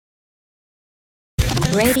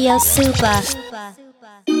Radio Super.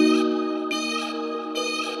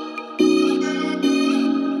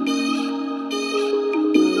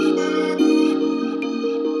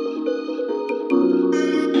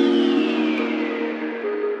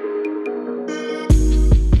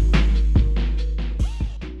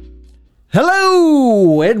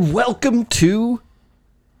 Hello and welcome to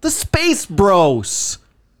the Space Bros,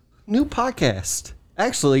 new podcast.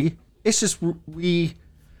 Actually, it's just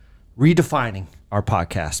redefining our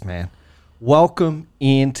podcast, man. Welcome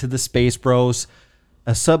into the Space Bros,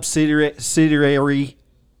 a subsidiary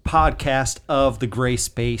podcast of the Gray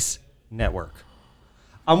Space Network.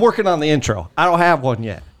 I'm working on the intro. I don't have one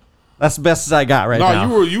yet. That's the best as I got now.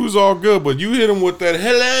 No, you was all good, but you hit him with that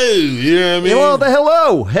hello. You know what I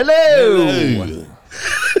mean? Hello.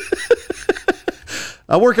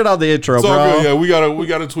 I'm working on the intro, it's bro. All good. Yeah, we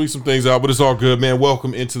gotta tweak some things out, but it's all good, man.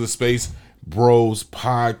 Welcome into the Space Bros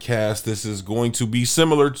podcast. This is going to be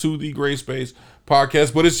similar to the Gray Space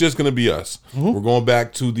podcast, but it's just going to be us. Mm-hmm. We're going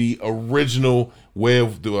back to the original way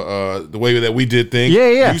of the way that we did things.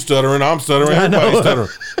 Yeah. You stuttering, I'm stuttering, everybody's stuttering.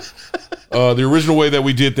 The original way that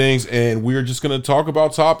we did things, and we're just going to talk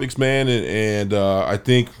about topics, man. And I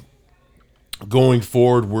think going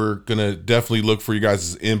forward, we're going to definitely look for you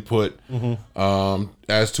guys' input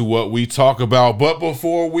as to what we talk about. But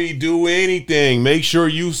before we do anything, make sure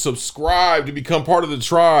you subscribe to become part of the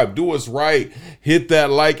tribe. Do us right. Hit that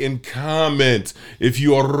like and comment if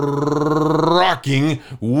you are rocking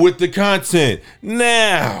with the content.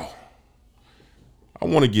 Now, I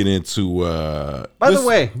want to get into By the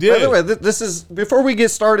way, this is before we get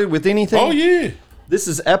started with anything. Oh yeah. This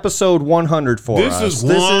is episode 100 for us. This is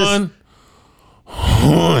 100.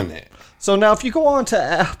 So now if you go on to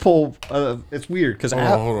Apple, it's weird cuz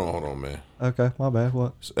hold on, man. Okay, my bad.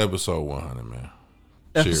 What? It's episode 100, man.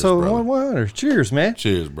 Episode Cheers, 100. Cheers, man.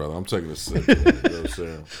 Cheers, brother. I'm taking a sip. You know what I'm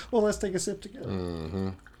saying? Well, let's take a sip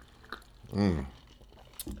together.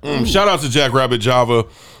 Shout out to Jackrabbit Java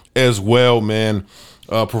as well, man.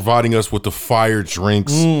 Providing us with the fire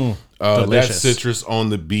drinks. That citrus on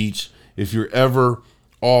the beach. If you're ever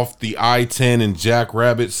off the I-10 in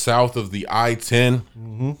Jackrabbit, south of the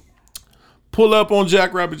I-10, pull up on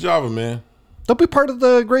Jackrabbit Java, man. They'll be part of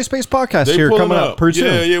the Gray Space podcast here coming up pretty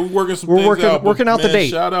soon. Yeah, we're working some things out. Working out the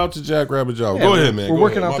date. Shout out to Jackrabbit Java. Go ahead, man. We're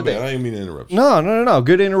working out the date. I didn't mean to interrupt you. No.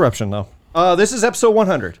 Good interruption, though. This is episode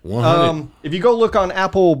 100. 100. If you go look on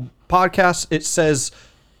Apple Podcasts, it says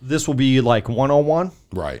this will be like 101.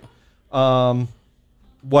 Right.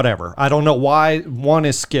 Whatever. I don't know why one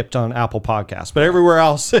is skipped on Apple Podcasts, but everywhere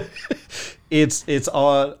else, it's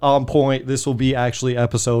on point. This will be actually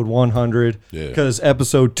episode 100 because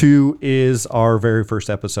episode 2 is our very first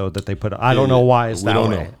episode that they put. I don't know why it's that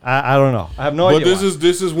way. I don't know. I have no idea. But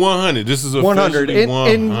this is 100. This is 100. And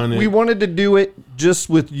 100. And we wanted to do it just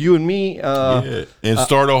with you and me. And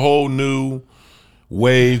start a whole new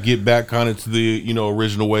wave. Get back kind of to the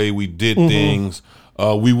original way we did things.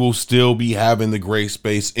 We will still be having the Gray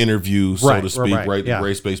Space interviews, so to speak, right? The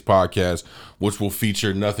Gray Space podcast, which will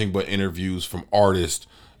feature nothing but interviews from artists,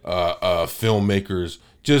 filmmakers,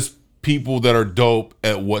 just people that are dope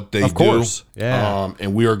at what they do. Of course, yeah.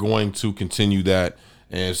 And we are going to continue that.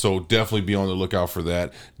 And so definitely be on the lookout for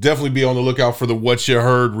that. Definitely be on the lookout for the What You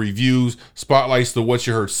Heard reviews, spotlights the What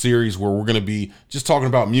You Heard series, where we're going to be just talking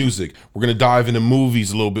about music. We're going to dive into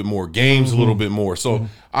movies a little bit more, games a little bit more. So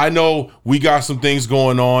I know we got some things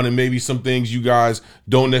going on and maybe some things you guys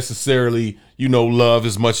don't necessarily, love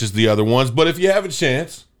as much as the other ones. But if you have a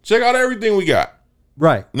chance, check out everything we got.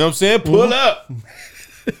 Right. You know what I'm saying? Pull up.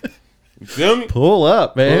 You feel me? Pull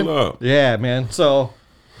up, man. Pull up. Yeah, man. So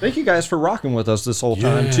thank you guys for rocking with us this whole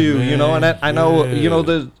time too. Man. And I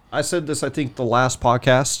know, I said this, I think the last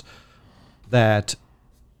podcast that,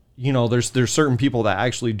 there's certain people that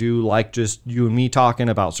actually do like just you and me talking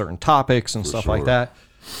about certain topics and stuff like that.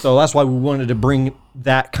 So that's why we wanted to bring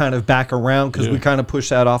that kind of back around because we kind of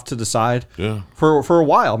pushed that off to the side for a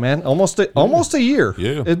while, man. Almost a year.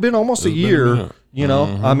 Yeah. It's been almost a year.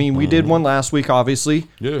 I mean, we did one last week, obviously.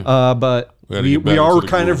 Yeah. But we are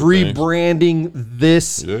kind of rebranding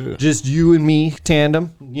this, just you and me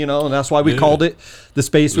tandem, and that's why we called it the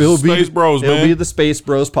Space. Space Bros, man. It'll be the Space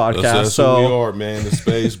Bros podcast. That's who we are, man. The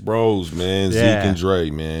Space Bros, man. Zeke and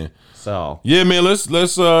Dray, man. So yeah, man.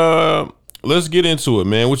 Let's get into it,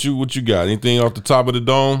 man. What you got? Anything off the top of the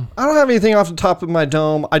dome? I don't have anything off the top of my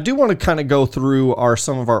dome. I do want to kind of go through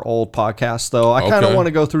some of our old podcasts, though. I kind of want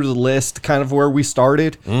to go through the list, kind of where we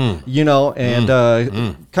started, and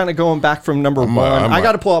kind of going back from number one. I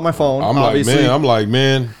got to pull out my phone, obviously. I'm like,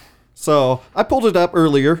 man. So I pulled it up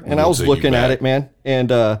earlier, and I was looking at it, man.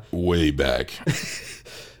 And way back.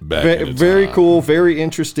 back in the very time. cool, very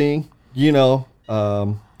interesting. You know,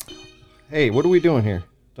 hey, what are we doing here?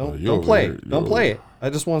 Don't play it. Don't play it. I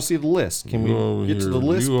just want to see the list. Can we get to the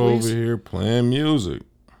list, please? You over here playing music.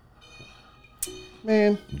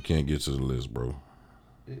 Man. You can't get to the list, bro.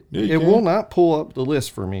 It will not pull up the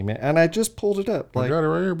list for me, man. And I just pulled it up. I got it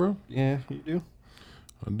right here, bro. Yeah, you do?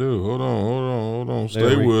 I do. Hold on.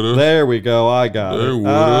 Stay with us. There we go. I got it.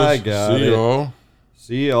 I got See it. y'all.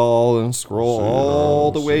 See y'all and scroll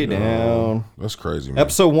all the way down. That's crazy, man.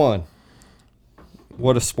 Episode 1.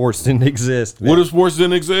 What if sports didn't exist? Man? What if sports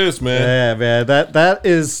didn't exist, man? Yeah, man. That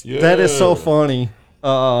is so funny.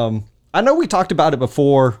 I know we talked about it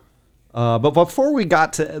before, but before we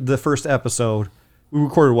got to the first episode, we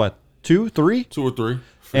recorded what? 2, 3? 2 or 3.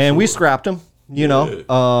 And we scrapped them. You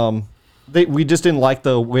know, we just didn't like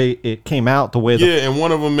the way it came out. The way and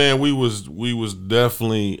one of them, man, we was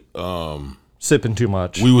definitely sipping too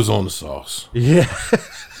much. We was on the sauce. Yeah.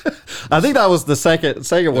 I think that was the second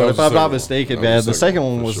one, if I'm not mistaken, man. The second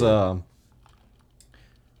one was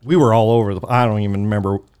we were all over I don't even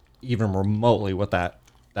remember even remotely what that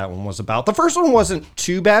one was about. The first one wasn't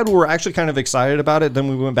too bad. We were actually kind of excited about it. Then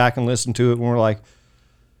we went back and listened to it and we're like,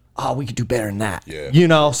 oh, we could do better than that. Yeah. You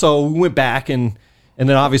know, so we went back and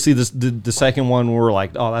then obviously the second one we were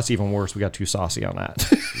like, oh, that's even worse. We got too saucy on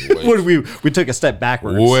that. we took a step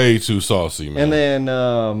backwards. Way too saucy, man.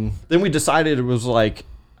 And then we decided it was like,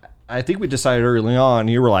 I think we decided early on,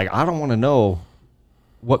 you were like, I don't want to know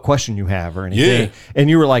what question you have or anything. Yeah. And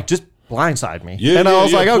you were like, just blindside me. Yeah, and I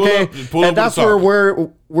was like, okay. Pull and that's where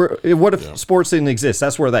what if sports didn't exist?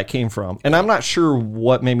 That's where that came from. And I'm not sure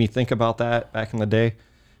what made me think about that back in the day.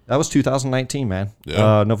 That was 2019, man.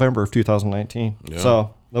 Yeah. November of 2019. Yeah.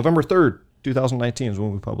 So November 3rd, 2019 is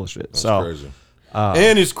when we published it. That's crazy.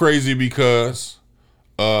 And it's crazy because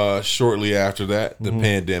shortly after that, the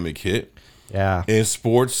pandemic hit. Yeah. And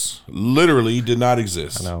sports literally did not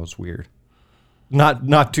exist. I know, it's weird.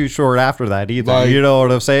 Not too short after that either. Like, you know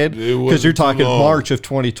what I'm saying? Because you're talking March of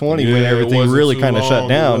 2020 when everything really kind of shut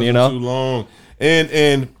down, you know? Too long.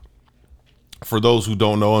 And for those who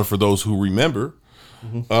don't know and for those who remember,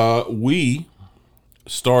 we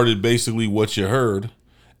started basically What You Heard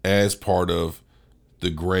as part of the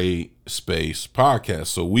Gray Space podcast.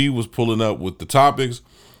 So we was pulling up with the topics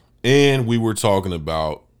and we were talking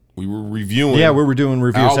about, we were reviewing. Yeah, we were doing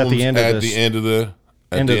reviews at the end of this. At the end of the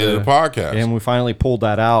podcast. And we finally pulled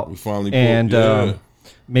that out. We finally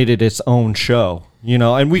made it its own show, you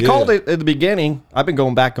know. And we called it at the beginning. I've been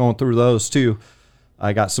going through those too.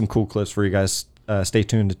 I got some cool clips for you guys. Stay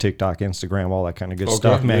tuned to TikTok, Instagram, all that kind of good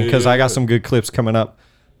stuff, man, because I got some good clips coming up.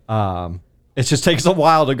 It just takes a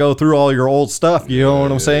while to go through all your old stuff. You know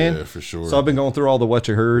what I'm saying? Yeah, for sure. So I've been going through all the What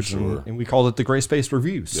You Heard, and we called it the Gray Space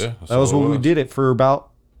Reviews. Yeah, that was what we did it for about,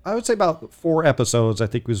 I would say about 4 episodes, I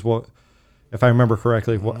think was what, if I remember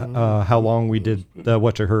correctly, how long we did the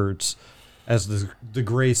What You Heards as the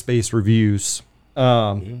Gray Space Reviews.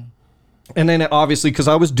 And then obviously, because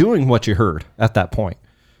I was doing What You Heard at that point.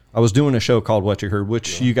 I was doing a show called What You Heard,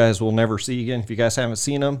 which you guys will never see again. If you guys haven't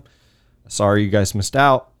seen them, sorry you guys missed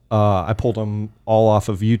out. I pulled them all off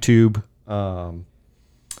of YouTube. And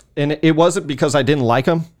it wasn't because I didn't like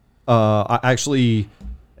them.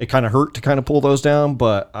 It kind of hurt to kind of pull those down,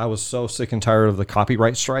 but I was so sick and tired of the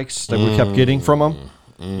copyright strikes that we kept getting from them.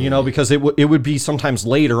 You know, because it would be sometimes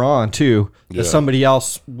later on too that somebody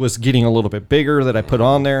else was getting a little bit bigger that I put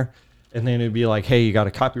on there, and then it'd be like, hey, you got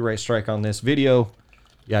a copyright strike on this video,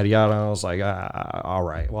 yada yada. And I was like, all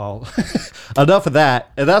right, well, enough of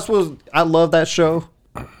that. And that's what I love that show.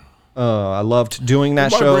 I loved doing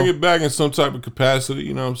that show. Bring it back in some type of capacity.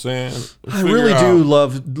 You know what I'm saying? I really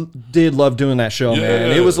did love doing that show,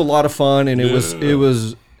 man. It was a lot of fun, and it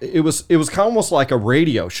was almost like a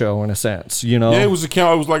radio show in a sense, you know. Yeah, it was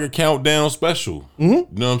like a countdown special. You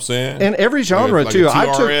know what I'm saying? And every genre like too.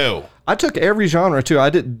 TRL. I took every genre too. I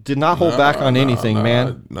did not hold back on anything,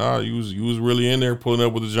 man. You was really in there pulling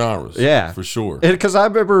up with the genres. Yeah, for sure. Because I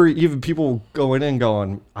remember even people going in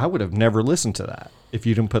going, I would have never listened to that if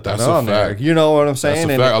you didn't put that on there. You know what I'm saying?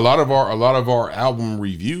 That's a fact. A lot of our album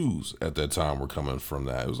reviews at that time were coming from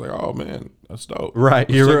that. It was like, oh man, that's dope. Right,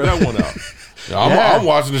 check that one out. I'm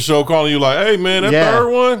watching the show, calling you like, hey man, that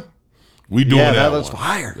third one, we doing that one. That's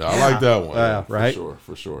fire. I like that one. Right,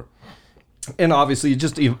 for sure. And obviously, it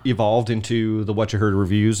just evolved into the What You Heard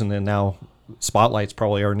reviews, and then now Spotlight's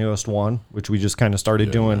probably our newest one, which we just kind of started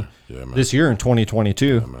doing this year in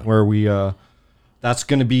 2022, where we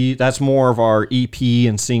that's more of our EP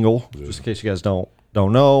and single, just in case you guys don't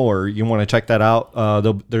know or you want to check that out.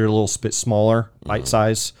 They're a little bit smaller, bite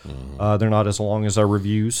size. They're not as long as our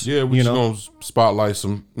reviews. Yeah, we're just gonna spotlight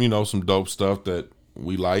some dope stuff that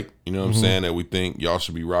we like, you know what I'm saying, that we think y'all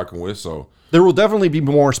should be rocking with. So there will definitely be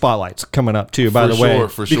more spotlights coming up too, by the way.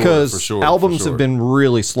 Because albums have been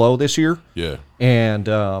really slow this year. Yeah. And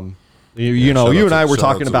you know, you and I were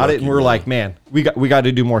talking about it, and we're like, man, we got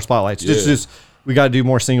to do more spotlights. Just we got to do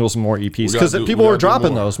more singles and more EPs because people are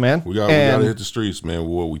dropping those, man. We got to hit the streets, man, with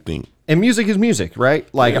what we think. And music is music,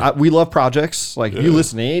 right? Like we love projects. Like if you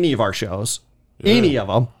listen to any of our shows, any of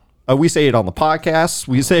them, we say it on the podcast,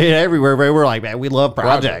 we say it everywhere. Right? We're like, man, we love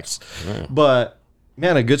projects. But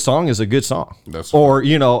man, a good song is a good song. Or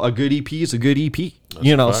you know, a good EP is a good EP.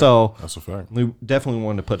 You know, so that's a fact. We definitely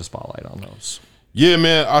wanted to put a spotlight on those. Yeah,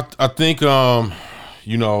 man. I think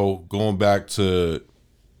you know, going back to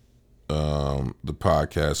the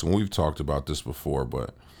podcast, and we've talked about this before,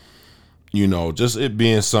 but you know, just it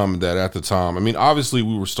being something that at the time, I mean, obviously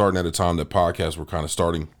we were starting at a time that podcasts were kind of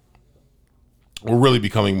starting, were really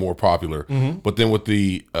becoming more popular. But then with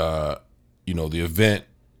the you know, the event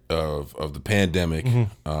of the pandemic in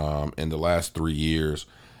the last 3 years,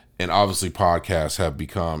 and obviously podcasts have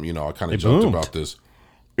become, you know, I kind of joked about this.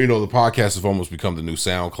 You know, the podcast have almost become the new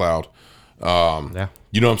SoundCloud.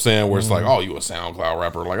 You know what I'm saying? Where it's like, oh, you a SoundCloud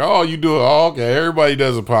rapper? Like, oh, you do it. Oh, okay, everybody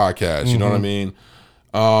does a podcast. You know what I mean?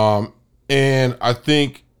 And I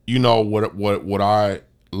think, you know, what I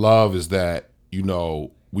love is that, you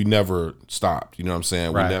know, we never stopped. You know what I'm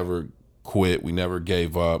saying? We never quit. We never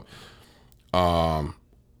gave up.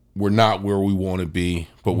 We're not where we want to be,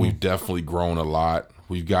 but we've definitely grown a lot.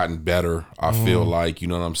 We've gotten better, I feel like, you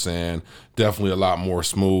know what I'm saying? Definitely a lot more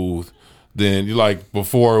smooth than, like,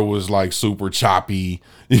 before it was, like, super choppy.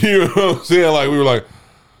 You know what I'm saying? Like, we were like,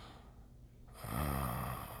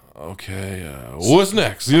 okay, what's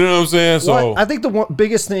next? You know what I'm saying? So well, I think the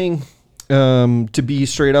biggest thing, to be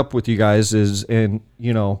straight up with you guys is, and,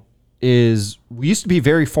 you know, is we used to be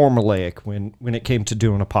very formulaic when it came to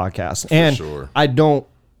doing a podcast. And I don't,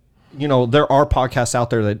 you know, there are podcasts out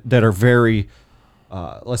there that are very...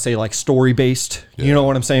 let's say like story based, you know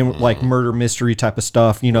what I'm saying? Like murder mystery type of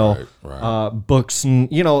stuff, you know, books and,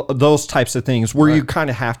 you know, those types of things where you kind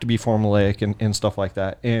of have to be formulaic and stuff like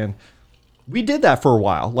that. And we did that for a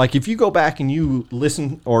while. Like if you go back and you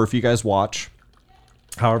listen, or if you guys watch,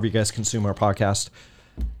 however you guys consume our podcast,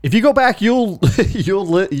 if you go back, you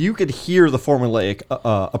could hear the formulaic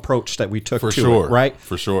approach that we took to it, right?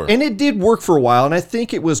 For sure. And it did work for a while. And I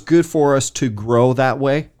think it was good for us to grow that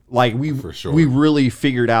way. Like we really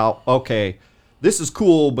figured out, okay, this is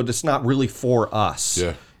cool, but it's not really for us.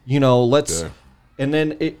 Yeah. You know, and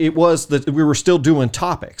then it was that we were still doing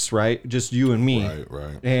topics, right? Just you and me.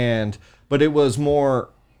 Right. But it was more,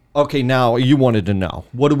 okay, now you wanted to know,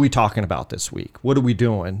 what are we talking about this week? What are we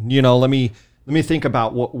doing? You know, let me think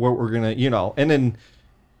about what we're going to, you know, and then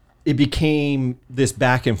it became this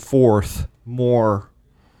back and forth more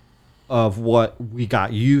of what we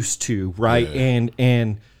got used to. Right. Yeah.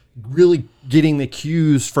 And really getting the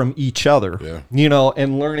cues from each other, you know,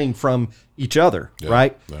 and learning from each other,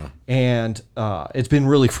 right? Yeah. And it's been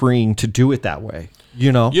really freeing to do it that way,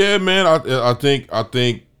 you know? Yeah, man. I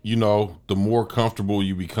think, you know, the more comfortable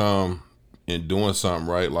you become in doing something,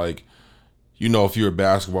 right? Like, you know, if you're a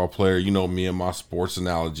basketball player, you know me and my sports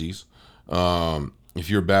analogies. If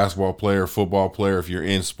you're a basketball player, football player, if you're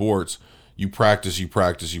in sports, you practice. You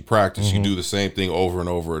do the same thing over and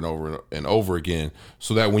over and over and over again,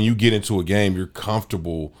 so that when you get into a game, you're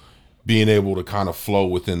comfortable being able to kind of flow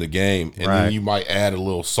within the game. And then you might add a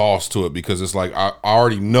little sauce to it, because it's like, I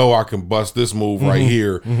already know I can bust this move right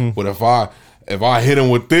here. But if I hit him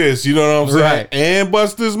with this, you know what I'm saying? And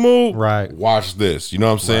bust this move, watch this, you know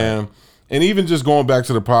what I'm saying? And even just going back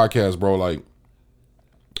to the podcast, bro, like,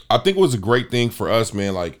 I think it was a great thing for us,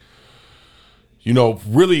 man. Like, you know,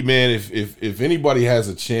 really, man, if anybody has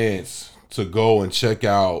a chance to go and check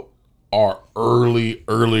out our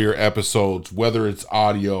earlier episodes, whether it's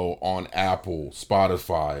audio on Apple,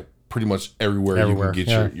 Spotify, pretty much everywhere you can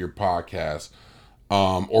get your podcast,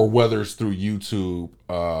 or whether it's through YouTube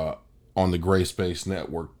on the Gray Space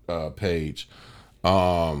Network page.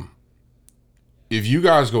 If you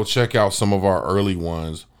guys go check out some of our early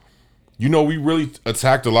ones, you know, we really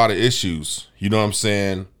attacked a lot of issues, you know what I'm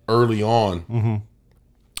saying, early on,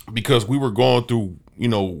 because we were going through, you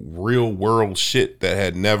know, real world shit that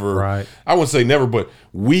had never, I wouldn't say never, but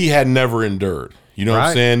we had never endured. You know what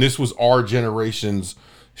I'm saying? This was our generation's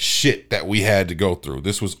shit that we had to go through.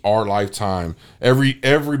 This was our lifetime.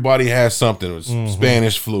 Everybody has something. It was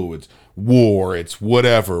Spanish flu, it's war, it's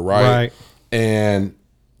whatever, right? And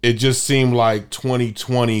it just seemed like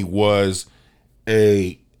 2020 was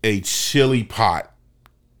a chili pot,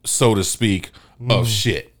 so to speak, of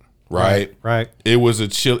shit. Right. It was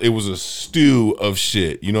a stew of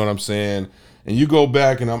shit. You know what I'm saying? And you go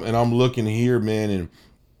back and I'm looking here, man, and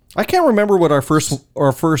I can't remember what our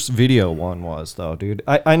first video one was though, dude.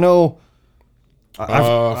 I know.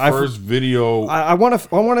 First video. I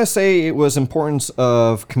want to say it was importance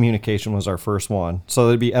of communication was our first one. So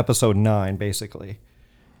it'd be episode 9 basically.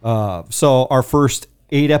 So our first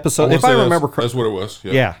 8 episodes, if I remember correctly, that's what it was.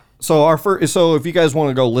 Yeah. So so if you guys want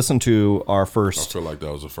to go listen to our first, I feel like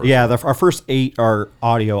that was the first. Yeah, our first 8 are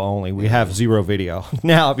audio only. We have 0 video.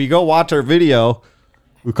 Now, if you go watch our video,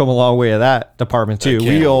 we've come a long way in that department too.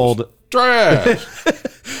 We old trash.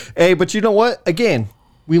 Hey, but you know what? Again,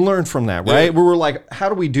 we learned from that, right? Yeah. We were like, how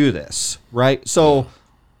do we do this, right? So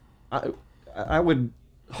I would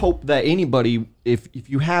hope that anybody, if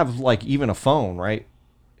you have like even a phone, right,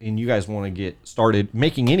 and you guys want to get started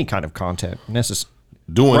making any kind of content,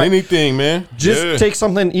 doing anything, man, just take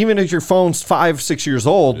something, even if your phone's 5-6 years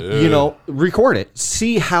old, record it,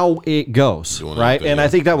 see how it goes, right? And I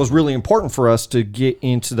think that was really important for us to get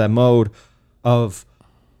into that mode of,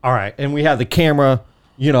 all right, and we have the camera.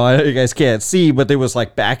 You guys can't see, but there was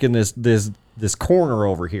like back in this corner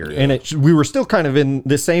over here, and we were still kind of in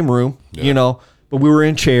the same room, but we were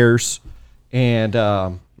in chairs,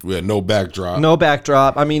 and we had no backdrop. No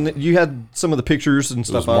backdrop. I mean, you had some of the pictures and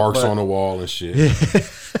stuff. Marks on the wall and shit.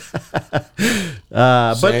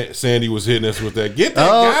 But Sandy was hitting us with that. Get that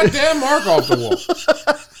goddamn mark off the wall.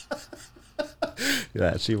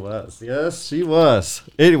 Yeah, she was. Yes, she was.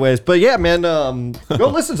 Anyways, but yeah, man, go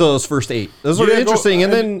listen to those first 8. Those are interesting,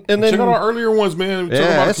 and then check out our earlier ones, man. We talk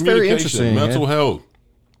about it's very interesting. Mental health,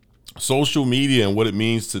 social media, and what it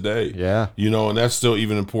means today. Yeah, and that's still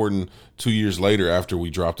even important 2 years later after we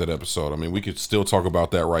dropped that episode. I mean, we could still talk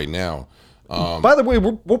about that right now. By the way,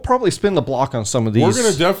 we'll probably spin the block on some of these. We're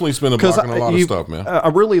gonna definitely spin the block on a lot of stuff, man. I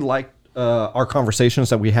really liked our conversations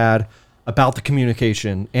that we had about the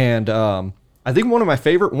communication, and I think one of my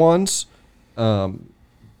favorite ones,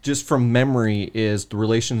 just from memory, is the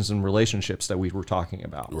relations and relationships that we were talking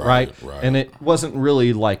about, right? And it wasn't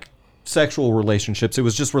really like sexual relationships; it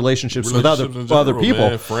was just relationships with other people,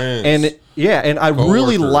 man, friends, and I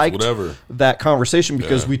really liked whatever. that conversation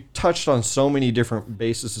because we touched on so many different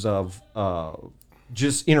bases of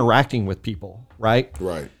just interacting with people, right?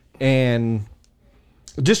 And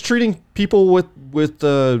just treating people with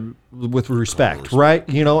respect, right?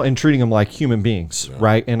 And treating them like human beings,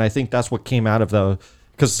 right? And I think that's what came out of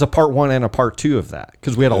because it's a part 1 and a part 2 of that,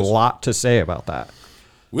 because we had a lot to say about that.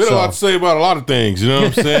 We had a lot to say about a lot of things, you know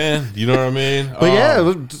what I'm saying? You know what I mean? But yeah, it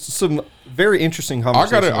was some very interesting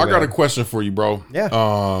conversations. I got a question for you, bro.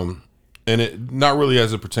 Yeah. And it not really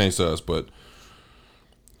as it pertains to us, but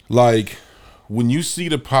like, when you see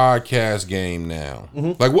the podcast game now,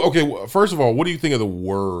 like, okay, first of all, what do you think of the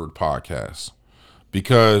word podcast?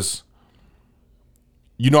 Because,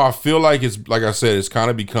 I feel like it's, like I said, it's kind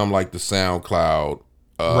of become like the SoundCloud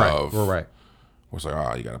of, right. It's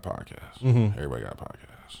like, you got a podcast. Everybody got a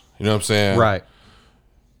podcast. You know what I'm saying? Right.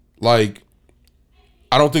 Like,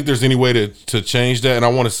 I don't think there's any way to change that. And I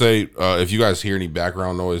want to say, if you guys hear any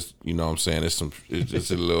background noise, you know what I'm saying, it's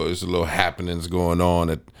a little happenings going on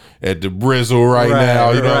at the Brizzle right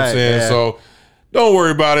now. You know what I'm saying? Yeah. So don't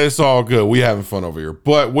worry about it. It's all good. We having fun over here.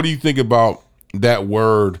 But what do you think about that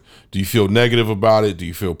word? Do you feel negative about it? Do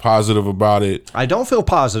you feel positive about it? I don't feel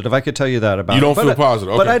positive. I could tell you that about it. You don't feel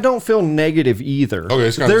positive. Okay. But I don't feel negative either. Okay,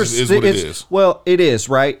 it's kind of is what it is. Well, it is,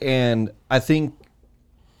 right? And I think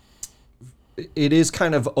it is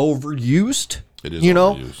kind of overused. It is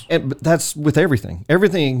overused. And that's with everything.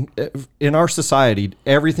 Everything in our society,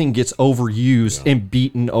 everything gets overused and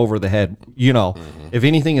beaten over the head. If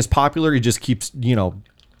anything is popular, it just keeps,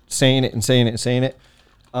 saying it and saying it and saying it.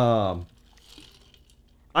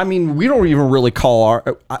 I mean, we don't even really call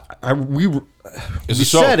we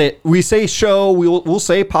said it. We say show. We'll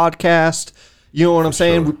say podcast. You know what I'm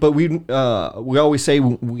saying? Sure. But we always say,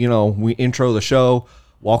 we intro the show.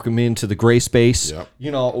 Welcome into the gray space. Yep.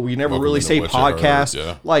 We never really say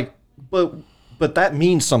podcast. Like, but that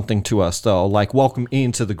means something to us though. Like, welcome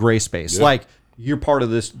into the gray space. Yep. Like, you're part of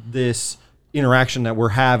this interaction that we're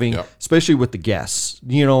having, especially with the guests.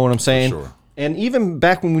 You know what I'm saying? For sure. And even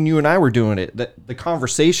back when you and I were doing it, the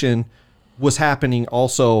conversation was happening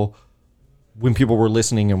also when people were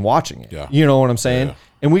listening and watching it. Yeah. You know what I'm saying? Yeah.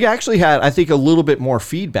 And we actually had, I think, a little bit more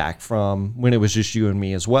feedback from when it was just you and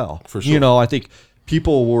me as well. For sure. I think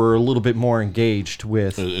people were a little bit more engaged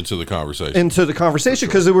with into the conversation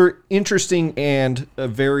because they were interesting and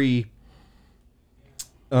very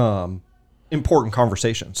important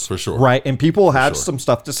conversations. For sure. Right? And people had some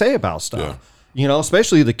stuff to say about stuff. Yeah.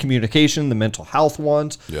 Especially the communication, the mental health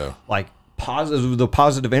ones. Yeah. Like the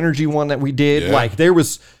positive energy one that we did. Yeah. Like there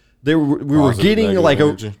was we were Positive, getting like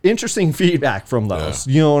energy. interesting feedback from those.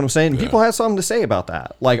 You know what I'm saying? People had something to say about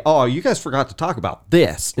that. Like, oh, you guys forgot to talk about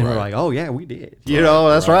this. And we're like, oh yeah, we did. You know,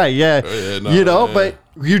 that's right. Yeah. But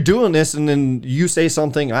you're doing this, and then you say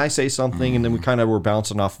something, I say something, and then we kind of were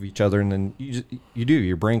bouncing off of each other, and then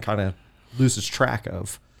your brain kind of loses track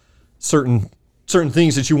of certain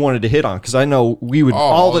things that you wanted to hit on. Because I know we would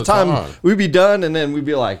all the time we'd be done, and then we'd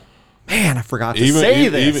be like, man, I forgot to say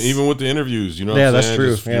this. Even with the interviews, you know what I'm saying? That's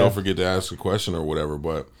true. Just, you don't forget to ask a question or whatever.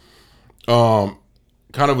 But kind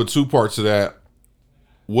of a two-part to that.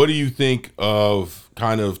 What do you think of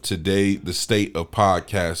kind of today, the state of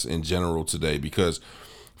podcasts in general today? Because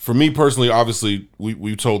for me personally, obviously,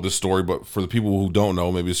 we told this story, but for the people who don't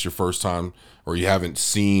know, maybe it's your first time or you haven't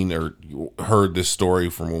seen or heard this story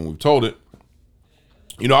from when we've told it.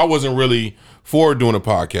 You know, I wasn't really for doing a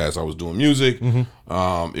podcast. I was doing music.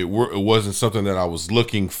 It wasn't something that I was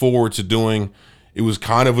looking forward to doing. It was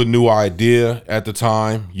kind of a new idea at the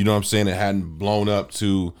time. You know what I'm saying? It hadn't blown up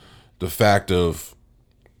to the fact of,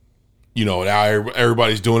 you know, now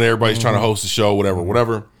everybody's doing it. Everybody's trying to host a show,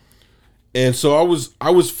 whatever. And so I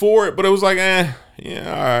was for it, but it was like, yeah,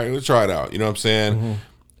 all right, let's try it out. You know what I'm saying?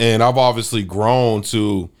 And I've obviously grown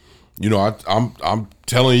to, you know, I'm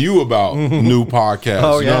telling you about new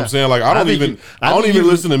podcasts. You know what I'm saying? Like I don't even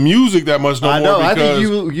listen to music that much no more. I know. I think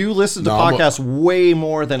you listen to podcasts way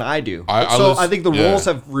more than I do. I think the roles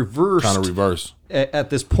have reversed. Kind of reversed at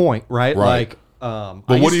this point, right? Like, but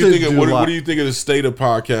what do you think? What do you think of the state of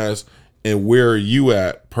podcasts, and where are you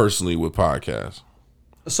at personally with podcasts?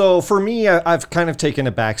 So for me, I've kind of taken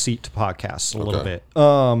a backseat to podcasts a little bit,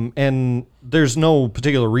 and there's no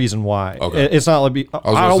particular reason why. It's not like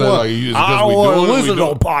I don't want to listen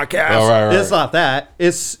to a podcast. Right. It's not that.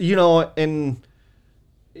 It's, you know, and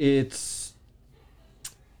it's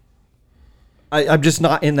I'm just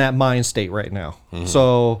not in that mind state right now.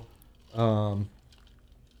 So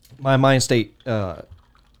my mind state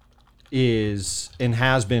is and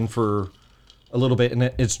has been for a little bit, and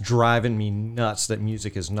it's driving me nuts that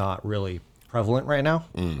music is not really prevalent right now.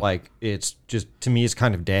 Like, it's just, to me, it's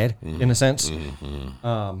kind of dead in a sense.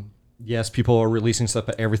 Yes, people are releasing stuff,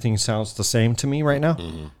 but everything sounds the same to me right now,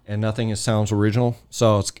 and nothing sounds original.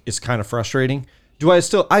 So it's kind of frustrating. I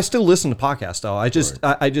still listen to podcasts though.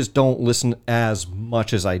 I just don't listen as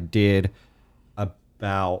much as I did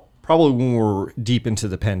about probably when we were deep into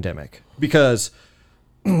the pandemic, because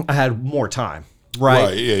I had more time.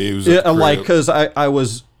 Right. Yeah. It was like, because I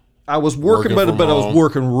was working, but I was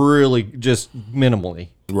working really just minimally.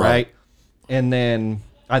 Right. And then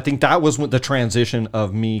I think that was the transition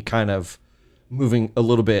of me kind of moving a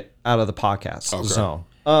little bit out of the podcast zone.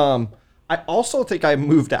 I also think I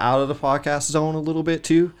moved out of the podcast zone a little bit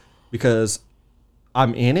too, because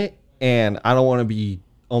I'm in it and I don't want to be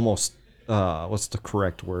almost, what's the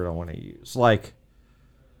correct word I want to use? Like,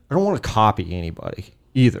 I don't want to copy anybody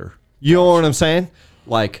either. You know what I'm saying?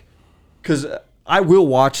 Like, because I will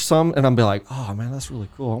watch some and I'll be like, oh man, that's really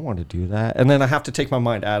cool. I want to do that. And then I have to take my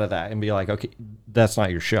mind out of that and be like, okay, that's not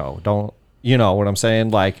your show. Don't, you know what I'm saying?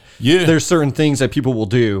 Like, there's certain things that people will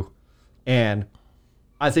do. And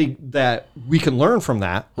I think that we can learn from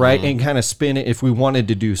that, right? And kind of spin it if we wanted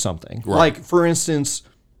to do something. Like, for instance,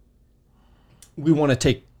 we want to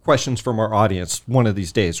take questions from our audience one of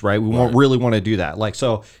these days, right? We really want to do that. Like,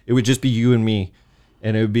 so it would just be you and me.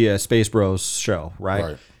 And it would be a Space Bros show,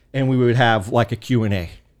 right? And we would have like a Q&A.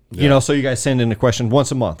 You know, so you guys send in a question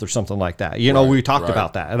once a month or something like that. You know, we talked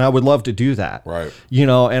about that. And I would love to do that. You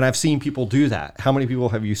know, and I've seen people do that. How many people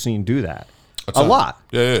have you seen do that? A lot.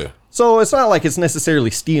 Yeah. So it's not like it's necessarily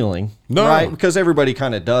stealing, right? Because everybody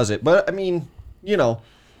kind of does it. But I mean, you know.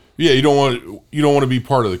 Yeah, you don't want to be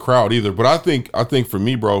part of the crowd either. But I think for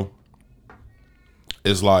me, bro,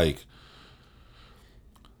 it's like,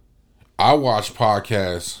 I watch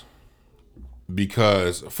podcasts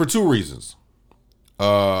because for two reasons.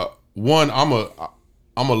 One, I'm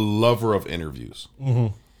a lover of interviews,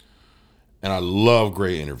 and I love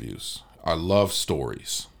great interviews. I love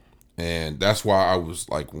stories, and that's why I was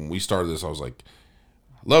like, when we started this, I was like,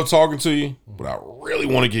 I love talking to you, but I really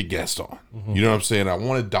want to get guests on. You know what I'm saying? I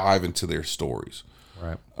want to dive into their stories,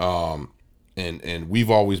 right? And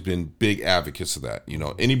we've always been big advocates of that. You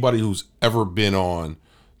know, anybody who's ever been on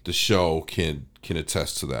the show can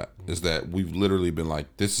attest to that, is that we've literally been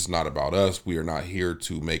like, this is not about us. We are not here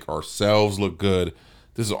to make ourselves look good.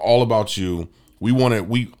 This is all about you.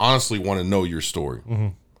 We honestly want to know your story.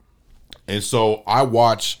 And so I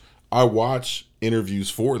watch interviews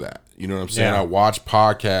for that. You know what I'm saying? I watch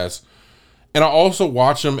podcasts, and I also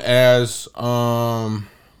watch them as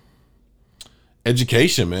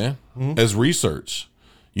education, man, as research.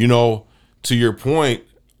 You know, to your point,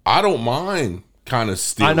 I don't mind kind of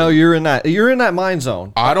stealing. I know you're in that mind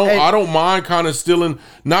zone. I don't mind kind of stealing,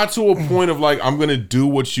 not to a point of like I'm gonna do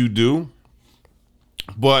what you do,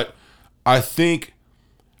 but I think,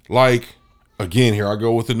 like, again, here I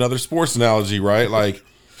go with another sports analogy, right? Like,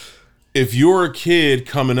 if you're a kid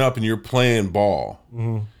coming up and you're playing ball,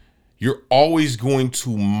 you're always going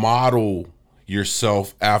to model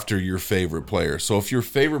yourself after your favorite player. So if your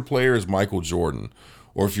favorite player is Michael Jordan,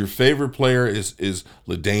 or if your favorite player is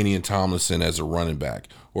LaDainian Tomlinson as a running back,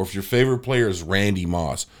 or if your favorite player is Randy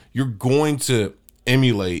Moss, you're going to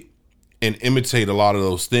emulate and imitate a lot of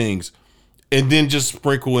those things, and then just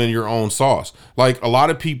sprinkle in your own sauce. Like, a lot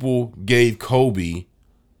of people gave Kobe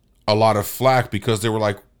a lot of flack because they were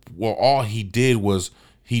like, well, all he did was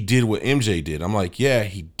he did what MJ did. I'm like, yeah,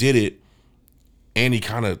 he did it, and he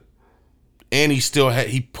still had,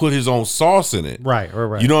 he put his own sauce in it. Right.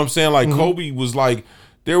 You know what I'm saying? Like, Kobe was like,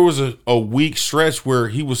 there was a week stretch where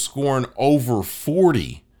he was scoring over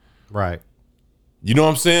 40. Right. You know what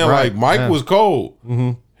I'm saying? Right. Like, Mike was cold.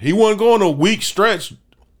 He wasn't going a week stretch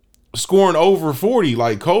scoring over 40.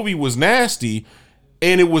 Like, Kobe was nasty,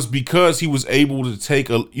 and it was because he was able to take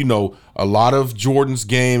a lot of Jordan's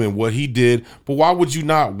game and what he did. But why would you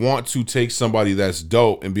not want to take somebody that's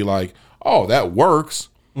dope and be like, oh, that works,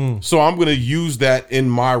 so I'm going to use that in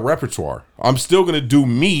my repertoire. I'm still going to do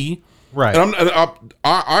me. Right. And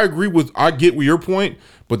I agree with, I get your point,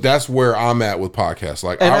 but that's where I'm at with podcasts.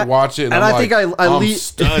 Like, I watch it and I'm like, I'm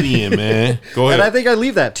studying, man. Go ahead. And I think I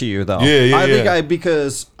leave that to you, though. Because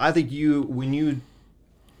I think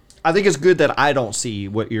I think it's good that I don't see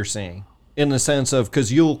what you're saying, in the sense of,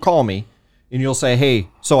 because you'll call me and you'll say, hey,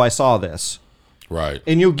 so I saw this. Right.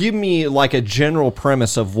 And you'll give me like a general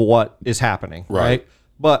premise of what is happening. Right.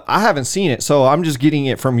 But I haven't seen it, so I'm just getting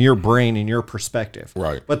it from your brain and your perspective.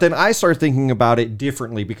 Right. But then I start thinking about it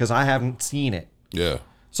differently because I haven't seen it. Yeah.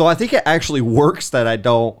 So I think it actually works that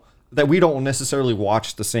we don't necessarily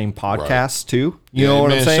watch the same podcast too. You know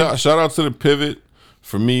what I'm saying? Shout out to the Pivot.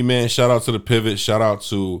 For me, man, shout out to the Pivot. Shout out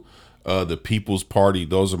to the People's Party.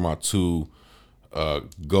 Those are my two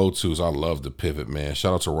go-tos. I love the Pivot, man.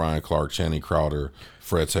 Shout out to Ryan Clark, Channing Crowder,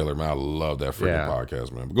 Fred Taylor, man. I love that freaking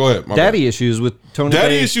podcast, man. But go ahead. Daddy Issues with Tony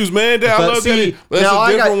Daddy Bay. Issues, man. I love Daddy. That's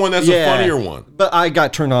a different one. That's a funnier one. But I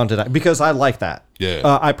got turned on to that because I like that.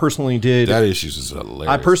 Yeah. I personally did. Daddy Issues is hilarious.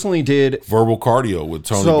 I personally did. Verbal Cardio with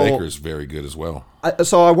Tony Baker is very good as well.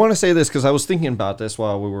 So I want to say this because I was thinking about this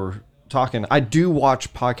while we were talking. I do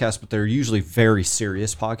watch podcasts, but they're usually very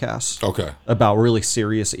serious podcasts. Okay. About really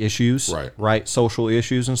serious issues. Right. Social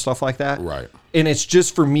issues and stuff like that. Right. And it's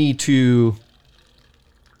just for me to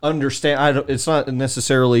understand. It's not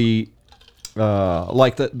necessarily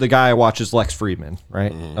like the guy I watch is Lex Friedman,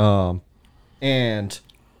 right? And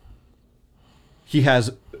he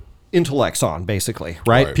has intellects on, basically,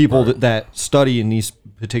 right? People that study in these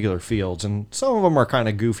particular fields, and some of them are kind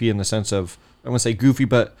of goofy in the sense of, I wouldn't say goofy,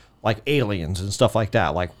 but like aliens and stuff like that.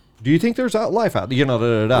 Like, do you think there's life out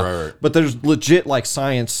there? Right. But there's legit like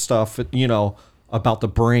science stuff, about the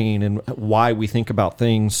brain and why we think about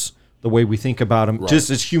things the way we think about them, just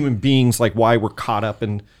as human beings, like why we're caught up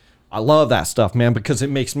in. I love that stuff, man, because it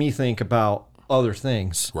makes me think about other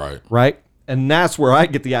things. Right. And that's where I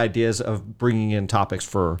get the ideas of bringing in topics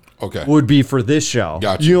for, would be for this show.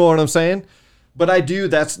 Gotcha. You know what I'm saying? But I do,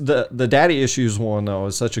 that's the Daddy Issues one, though,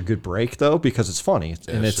 is such a good break, though, because it's funny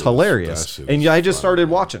and it's hilarious. And I just started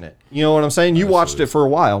watching it. You know what I'm saying? You watched it for a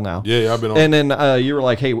while now. Yeah, I've been on. And then you were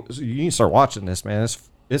like, hey, you need to start watching this, man.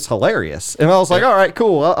 It's hilarious. And I was like, all right,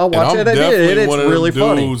 cool. I'll watch it. I did. It's really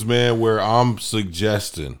funny. Dudes, man, where I'm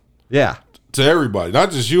suggesting to everybody,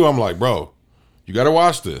 not just you. I'm like, bro, you got to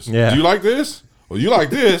watch this. Yeah. Do you like this? Well, you like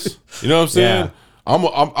this. You know what I'm saying?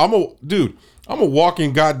 I'm a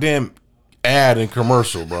walking goddamn ad and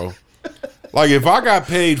commercial, bro. Like, if I got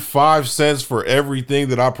paid 5 cents for everything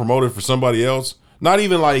that I promoted for somebody else, not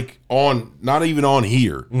even on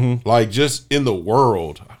here, like just in the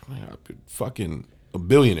world, I'd be fucking a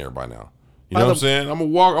billionaire by now. You know what I'm saying? I'm a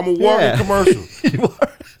walking commercial.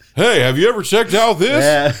 Hey, have you ever checked out this?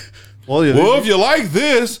 Yeah. Well, if you like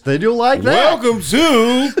this, then you'll like that. Welcome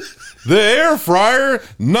to the Air Fryer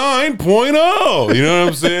 9.0. You know what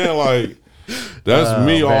I'm saying? Like, that's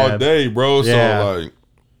me all day, bro. Yeah. So, like,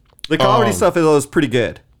 the comedy stuff is pretty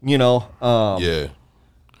good. Yeah.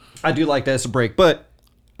 I do like that as a break, but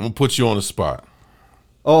I'm gonna put you on the spot.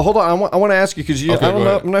 Oh, hold on. I want to ask you because Okay,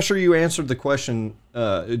 I'm not sure you answered the question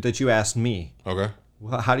that you asked me. Okay.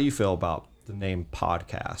 How do you feel about the name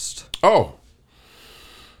podcast? Oh.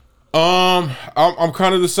 I'm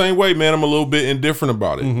kind of the same way, man. I'm a little bit indifferent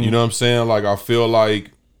about it. You know what I'm saying? Like, I feel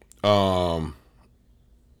like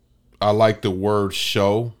I like the word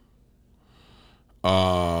show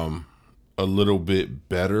a little bit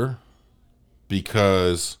better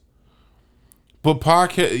because but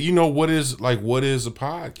podcast, you know, what is a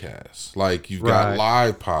podcast? Like you've got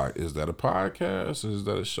live pod. Is that a podcast? Is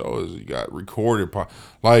that a show? Is you got recorded pod?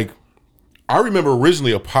 Like I remember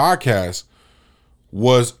originally a podcast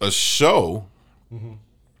was a show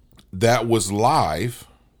that was live,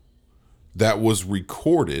 that was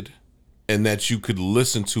recorded, and that you could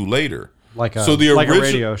listen to later. Like a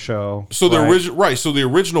radio show. So the original So the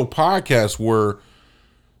original podcasts were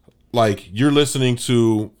like you're listening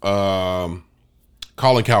to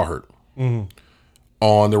Colin Cowherd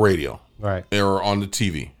on the radio, right, or on the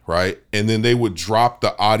TV, right, and then they would drop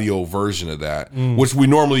the audio version of that, which we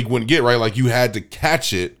normally wouldn't get, right? Like you had to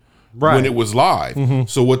catch it when it was live.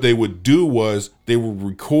 So what they would do was they would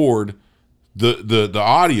record the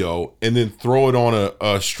audio and then throw it on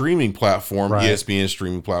a streaming platform, ESPN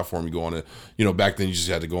streaming platform. You go on it, back then you just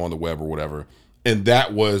had to go on the web or whatever, and that's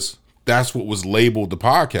what was labeled the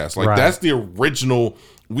podcast. Like that's the original.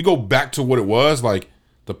 We go back to what it was like.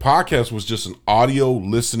 The podcast was just an audio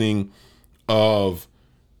listening of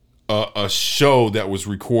a show that was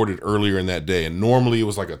recorded earlier in that day, and normally it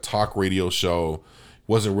was like a talk radio show.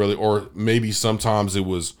 Wasn't really, or maybe sometimes it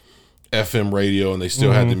was FM radio and they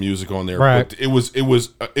still had the music on there. Right. But it was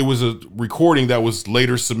a recording that was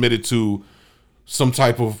later submitted to some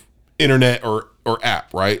type of internet or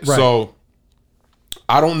app, right? So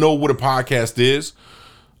I don't know what a podcast is.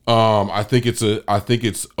 I think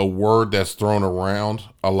it's a word that's thrown around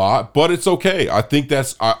a lot, but it's okay. I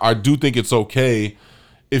do think it's okay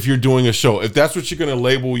if you're doing a show. If that's what you're going to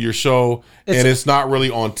label your show, and it's not really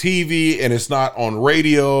on TV and it's not on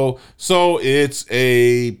radio, so it's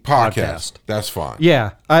a podcast. That's fine.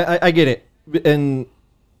 Yeah, I get it. And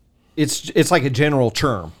it's like a general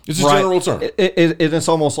term. It's a general term. It's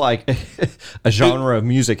almost like a genre of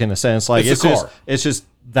music in a sense. Like it's just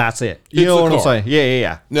that's it. You know what I'm saying?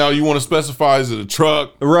 Yeah. Now you want to specify, is it a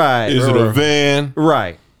truck? Right. Is it a van?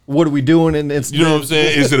 Right. What are we doing? And it's, you know what I'm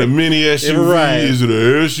saying? Is it a mini SUV? Right. Is it an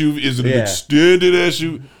SUV? Is it an extended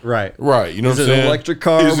SUV? Right. You know what I'm saying? Is it an electric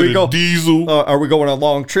car? Is it a diesel? Are we going on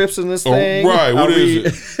long trips in this thing? Right. What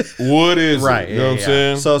is it? What is right. it? You know what I'm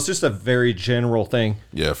saying? So it's just a very general thing.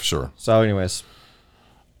 Yeah, for sure. So anyways.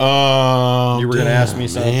 You were going to ask me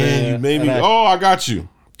something. Man, you made me. I got you.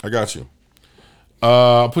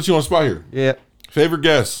 I'll put you on the spot here. Yeah. Favorite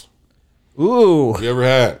guest you ever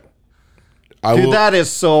had? Dude, that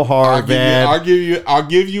is so hard, man. I'll give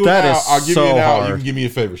you that an is I'll give you so an out. hard. You can give me a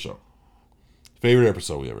favorite show. Favorite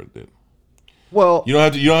episode we ever did. Well, you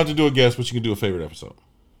don't have to do a guess, but you can do a favorite episode.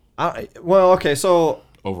 Okay, so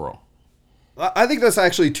overall, I think that's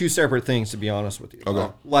actually two separate things, to be honest with you.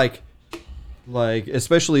 Okay. Like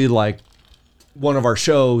especially like one of our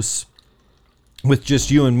shows with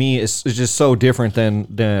just you and me is just so different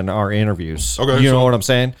than our interviews. Okay, you know what I'm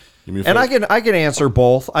saying? And I can answer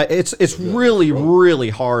both. It's really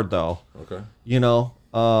hard though. Okay. You know.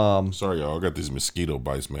 Sorry, y'all. I got these mosquito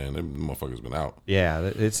bites, man. Them motherfuckers been out.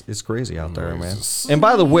 Yeah, it's crazy out there, man. And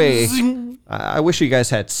by the way, I wish you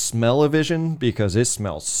guys had smell-o-vision because it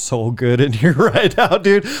smells so good in here right now,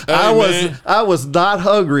 dude. Hey, I was not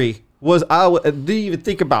hungry. Didn't even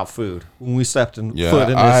think about food when we stepped foot in this.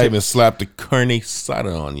 I haven't slapped the carne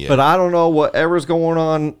asada on yet. But I don't know whatever's going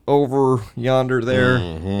on over yonder there.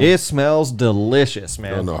 It smells delicious,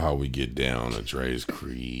 man. I don't know how we get down at Dre's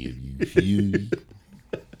Creed.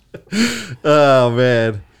 Oh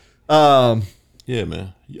man. Yeah,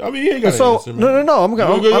 man. I mean, you ain't got to answer, man. No. I'm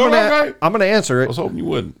gonna answer it. I was hoping you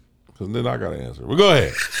wouldn't, because then I got to answer. Well, go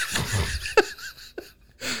ahead.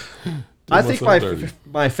 I think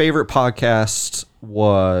my favorite podcast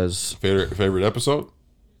was favorite episode.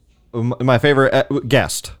 My favorite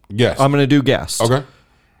guest. Yes, I'm gonna do guest. Okay.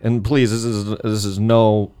 And please, this is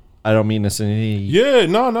no. I don't mean this in any. Yeah,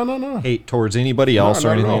 no. Hate towards anybody else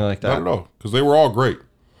or anything like that. Not at all, because they were all great.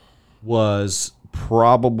 Was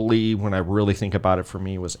probably, when I really think about it, for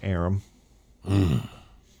me was Aram.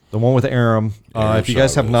 The one with Aram. If you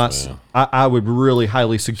guys have not, I would really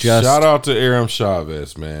highly suggest. Shout out to Aram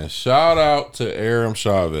Chavez, man. Shout out to Aram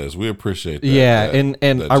Chavez. We appreciate that. Yeah, and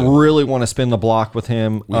I really want to spin the block with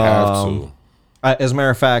him. We have to. As a matter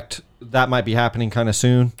of fact, that might be happening kind of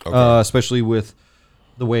soon, especially with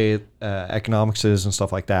the way economics is and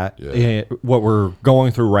stuff like that. Yeah. What we're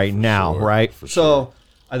going through right now, right? So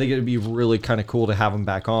I think it'd be really kind of cool to have him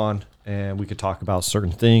back on, and we could talk about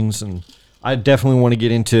certain things. And I definitely want to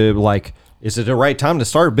get into, like, is it the right time to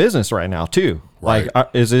start a business right now too? Right. Like,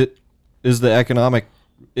 is it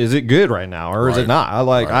good right now, or is it not?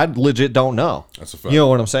 I legit don't know. That's a fact. You know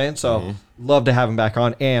what I'm saying? So love to have him back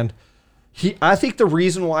on. And I think the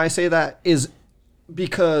reason why I say that is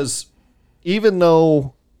because even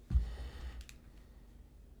though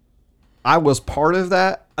I was part of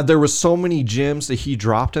that, there was so many gems that he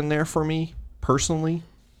dropped in there for me personally.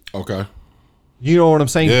 Okay. You know what I'm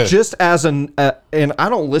saying? Yeah. Just as and I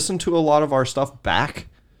don't listen to a lot of our stuff back,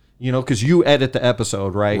 because you edit the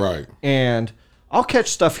episode, right? Right. And I'll catch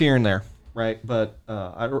stuff here and there, right? But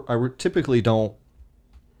I typically don't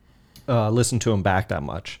listen to them back that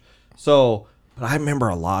much. So, but I remember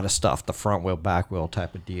a lot of stuff, the front wheel, back wheel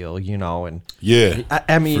type of deal, and yeah,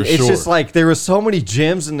 I mean, it's just like there was so many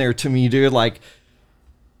gems in there to me, dude. Like,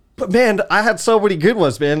 but man, I had so many good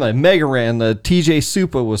ones, man. Like Mega Ran, the TJ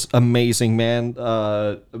Supa was amazing, man.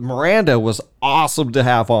 Miranda was awesome to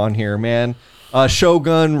have on here, man.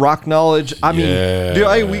 Shogun, Rock Knowledge. I mean,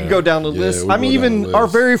 dude, we can go down the list. I mean, even our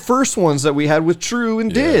very first ones that we had with True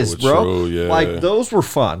and Diz, bro. True, like those were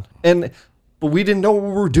fun, but we didn't know what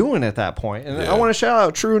we were doing at that point. And I want to shout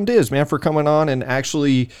out True and Diz, man, for coming on and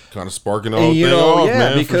actually kind of sparking all thing off,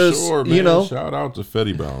 man. Because for sure, man. Shout out to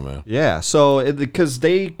Fetty Brown, man. Yeah, so because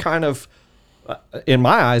they kind of, in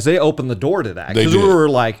my eyes, they opened the door to that because we were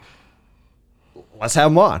like, let's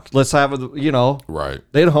have them on. Let's have right.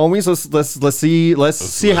 They had homies. Let's see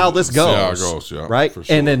how this goes. See how it goes, yeah, right. For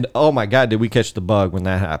sure. And then, oh my God, did we catch the bug when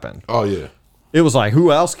that happened? Oh yeah. It was like,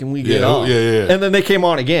 who else can we get on? Yeah. And then they came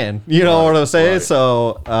on again. You know what I'm saying? Right.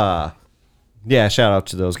 So, shout out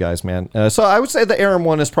to those guys, man. So I would say the Aaron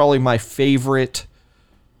one is probably my favorite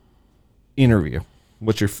interview.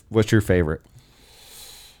 What's your favorite?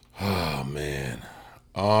 Oh man,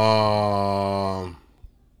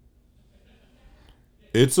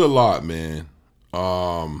 it's a lot, man.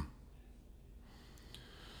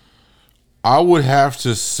 I would have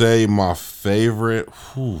to say my favorite.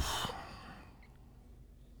 Whew.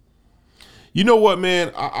 You know what,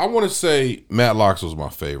 man? I want to say Matt Locks was my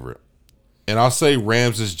favorite, and I'll say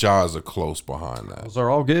Ramses Jaws are close behind that. Those are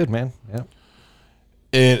all good, man. Yeah.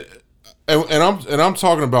 And I'm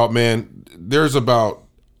talking about, man. There's about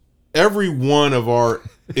every one of our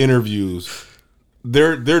interviews.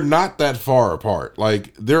 They're not that far apart.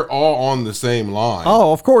 Like they're all on the same line.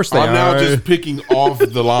 Oh, of course they are. I'm now just picking off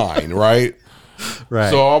the line, right? Right.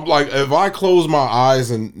 So I'm like, if I close my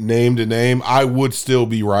eyes and named a name, I would still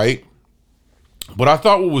be right. But I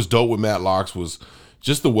thought what was dope with Matt Locks was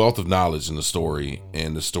just the wealth of knowledge in the story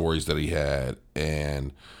and the stories that he had.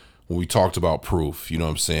 And when we talked about proof, you know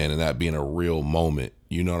what I'm saying, and that being a real moment,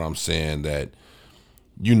 you know what I'm saying, that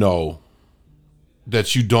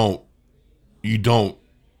that you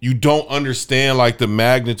don't understand like the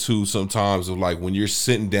magnitude sometimes of like when you're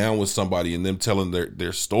sitting down with somebody and them telling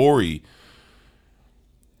their story.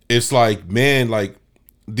 It's like, man, like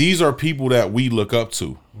these are people that we look up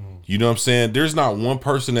to. You know what I'm saying? There's not one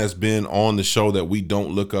person that's been on the show that we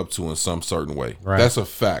don't look up to in some certain way. Right. That's a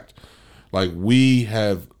fact. Like we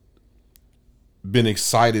have been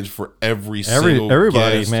excited for everybody,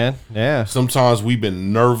 guest. Man. Yeah. Sometimes we've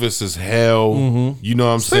been nervous as hell. Mm-hmm. You know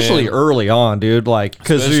what I'm saying? Especially early on, dude. Like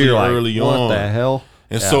because you're like, what the hell?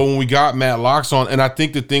 And so when we got Matt Locks on, and I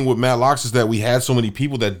think the thing with Matt Locks is that we had so many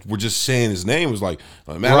people that were just saying his name. It was like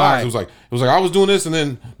Matt Locks. It was like I was doing this, and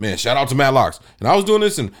then man, shout out to Matt Locks, and I was doing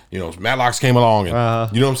this, and Matt Locks came along,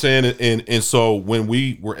 and you know what I'm saying. And so when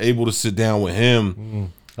we were able to sit down with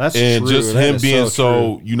him, that's and true. just him being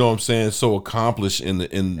so you know what I'm saying, so accomplished in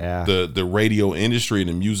the radio industry and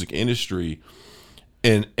the music industry,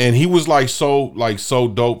 and he was so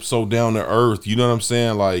dope, so down to earth. You know what I'm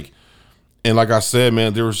saying, like. And like I said,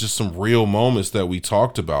 man, there was just some real moments that we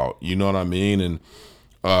talked about, you know what I mean? And,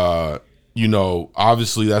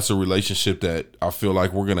 obviously that's a relationship that I feel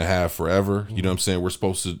like we're going to have forever. You know what I'm saying? We're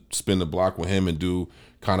supposed to spin the block with him and do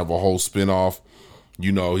kind of a whole spinoff.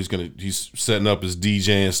 He's setting up his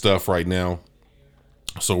DJ and stuff right now.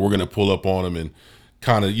 So we're going to pull up on him and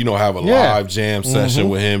kind of, have a live jam session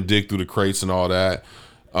with him, dig through the crates and all that.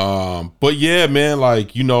 But yeah, man,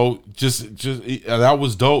 like, just that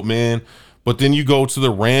was dope, man. But then you go to the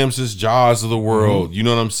Ramses Jaws of the world, you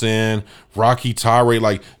know what I'm saying? Rocky Tyree,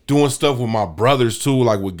 like doing stuff with my brothers too,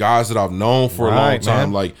 like with guys that I've known for a long time.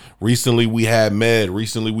 Man. Like recently we had Med,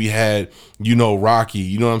 recently we had, Rocky,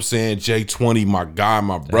 you know what I'm saying? J20, my guy,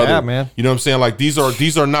 my brother. Yeah, man. You know what I'm saying? Like these are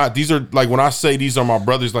like when I say these are my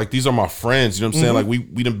brothers, like these are my friends, you know what I'm saying? Like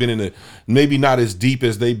we done been in the, maybe not as deep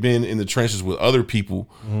as they've been in the trenches with other people,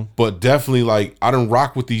 but definitely like I done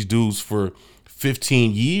rock with these dudes for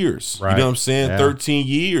 15 years, you know what I'm saying? 13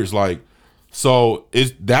 years, like, so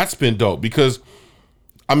that's been dope because,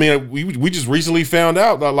 I mean, we just recently found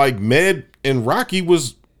out that like Med and Rocky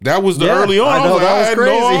was the early on. I had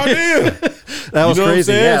no idea. That was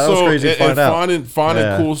crazy. Yeah, that was crazy to find out.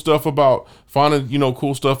 Finding cool stuff about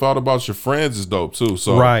cool stuff out about your friends is dope too.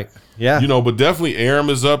 So right. Yeah. But definitely Aram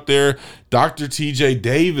is up there. Dr. TJ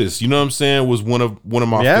Davis, you know what I'm saying, was one of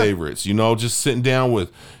my favorites. Just sitting down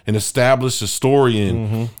with an established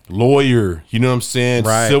historian, lawyer, you know what I'm saying,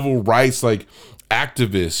 civil rights like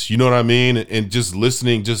activist, you know what I mean? And just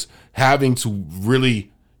listening, just having to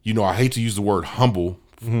really, I hate to use the word humble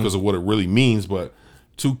because of what it really means, but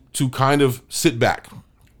to kind of sit back.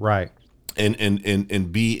 Right.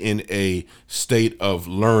 And be in a state of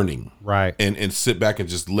learning, right, and sit back and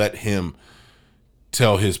just let him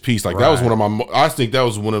tell his piece. Like that was I think that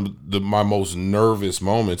was one of my most nervous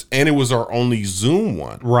moments, and it was our only Zoom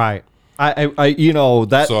one. Right. That'd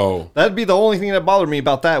be the only thing that bothered me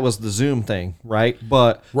about that was the Zoom thing, right?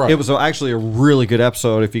 But it was actually a really good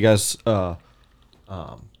episode. If you guys go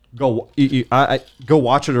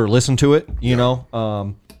watch it or listen to it,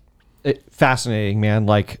 fascinating, man.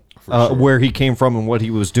 Like. Sure. Where he came from and what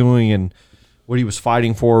he was doing and what he was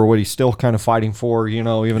fighting for, what he's still kind of fighting for, even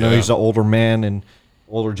though he's an older man and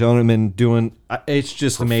older gentleman doing, it's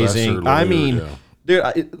just Professor, amazing. Lawyer, I mean,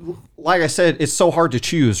 dude, like I said, it's so hard to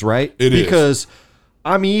choose, right? Because,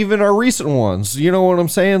 I mean, even our recent ones, you know what I'm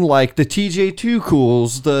saying? Like the TJ2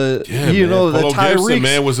 Cools, the Tyreek,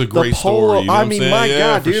 man, was a great story. You know I mean, my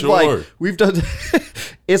God, dude, like we've done,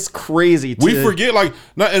 it's crazy. We forget, like,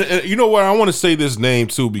 and you know what? I want to say this name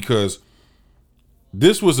too because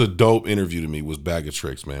this was a dope interview to me. Was Bag of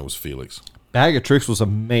Tricks, man? Was Felix. Bag of Tricks was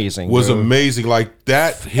amazing. Amazing, like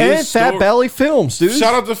that. And Fat Belly Films, dude.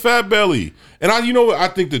 Shout out to Fat Belly, and I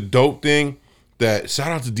think the dope thing. That shout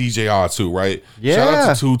out to DJ R too, right? Yeah. Shout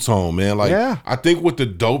out to Two Tone, man. Like, I think what the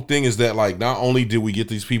dope thing is that, like, not only did we get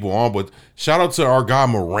these people on, but shout out to our guy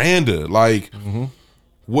Miranda. Like,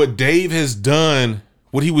 what Dave has done,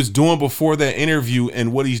 what he was doing before that interview,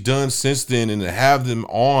 and what he's done since then, and to have them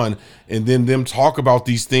on, and then them talk about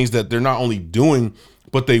these things that they're not only doing,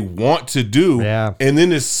 but they want to do, and then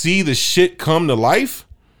to see the shit come to life.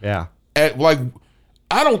 Yeah.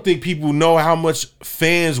 I don't think people know how much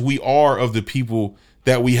fans we are of the people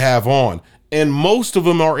that we have on. And most of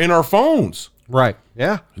them are in our phones. Right.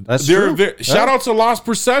 Yeah. That's true. Shout out to Lost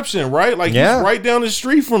Perception, right? Like he's right down the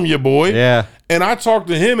street from you, boy. Yeah. And I talk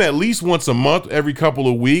to him at least once a month, every couple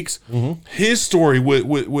of weeks. His story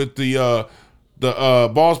with the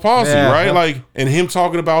Boss Posse, right? Yeah. Like, and him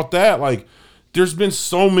talking about that. Like, there's been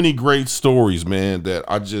so many great stories, man, that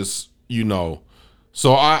I just,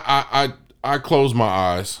 So I close my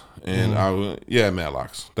eyes and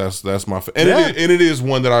Madlocks. That's my and it is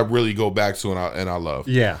one that I really go back to and I love.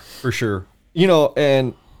 Yeah, for sure.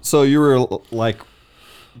 And so you were like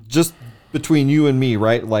just between you and me,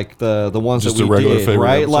 right? Like the ones just that we did,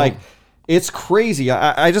 right? Episode? Like it's crazy.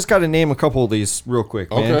 I just got to name a couple of these real quick,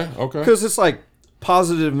 man. Okay. Because it's like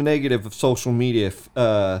positive and negative of social media.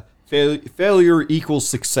 Failure equals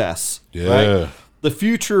success. Yeah. Right? The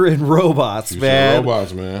future in robots, man.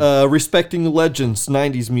 Respecting legends,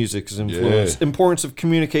 90s music's influence. Importance of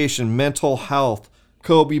communication, mental health.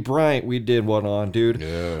 Kobe Bryant, we did one on, dude.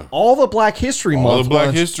 Yeah. All the Black History Month ones.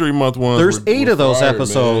 Black History Month ones. There's 8 of those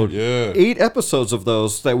episodes. Yeah. 8 episodes of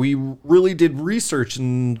those that we really did research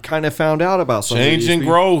and kind of found out about some Change and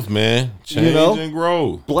growth, man. Change and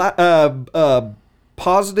growth.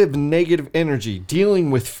 Positive and negative energy, dealing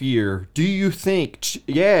with fear. Do you think,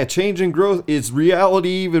 change and growth, is reality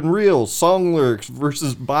even real? Song lyrics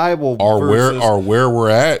versus Bible. Where we're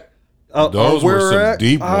at. Those were some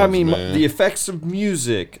deep ones, I mean, man. The effects of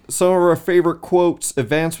music. Some of our favorite quotes.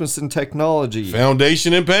 Advancements in technology.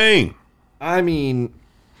 Foundation and pain. I mean,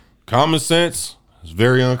 common sense is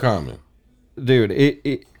very uncommon,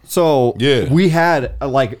 dude. So we had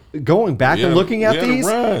going back and looking at these.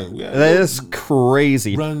 That is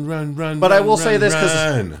crazy. Run. But I will say this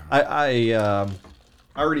because I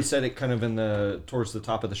already said it kind of towards the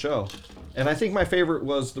top of the show, and I think my favorite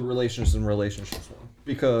was the relationships one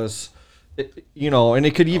because, and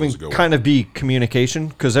it could even kind of be communication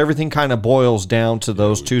because everything kind of boils down to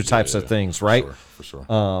those two types of things, right? For sure.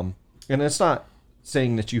 And it's not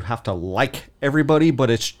saying that you have to like everybody, but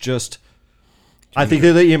it's just. I think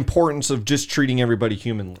the importance of just treating everybody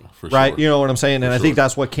humanly, right? Sure. You know what I'm saying? And I think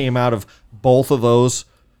that's what came out of both of those.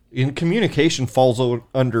 In communication falls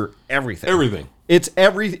under everything. Everything. It's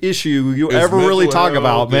every issue you ever really talk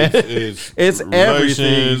about, man. It's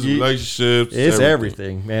everything. Relationships. It's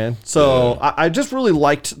everything, man. So I just really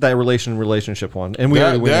liked that relationship one, and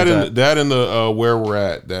that in the where we're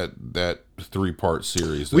at that 3-part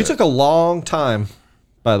series. We took a long time,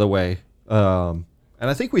 by the way, and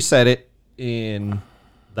I think we said it in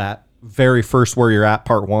that very first Where You're At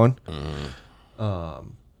part 1.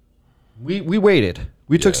 we waited.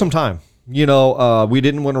 We took some time. You know, we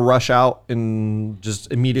didn't want to rush out and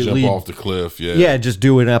just immediately jump off the cliff. Yeah, just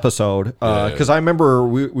do an episode. Because I remember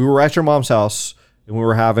we were at your mom's house and we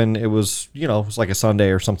were having, it was like a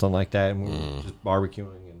Sunday or something like that, and we were just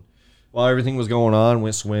barbecuing, and while everything was going on,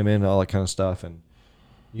 went swimming, all that kind of stuff, and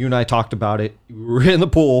you and I talked about it. We were in the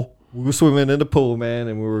pool. We were swimming in the pool, man,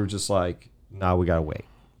 and we were just like, "Nah, we gotta wait.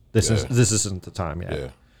 This isn't the time yet." Yeah.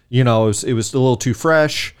 You know, it was a little too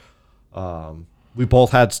fresh. We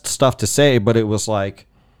both had stuff to say, but it was like,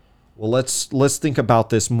 well, let's think about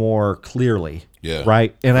this more clearly. Yeah.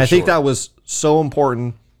 Right. And I think that was so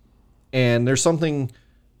important. And there's something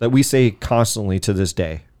that we say constantly to this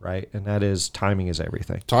day, right? And that is timing is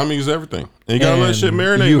everything. Timing is everything. And you gotta let shit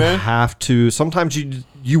marinate, you man. You have to. Sometimes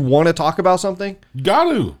you want to talk about something. You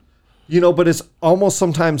got to. You know, but it's almost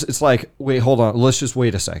sometimes it's like, wait, hold on, let's just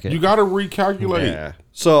wait a second. You got to recalculate. Yeah.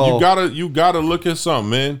 So you gotta look at something,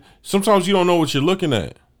 man. Sometimes you don't know what you're looking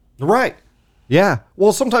at. Right. Yeah.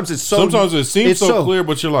 Well, sometimes it's so. Sometimes it seems so clear,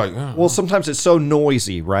 but you're like, well, sometimes it's so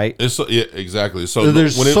noisy, right? It's so, yeah, exactly. So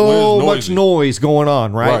there's so much noise going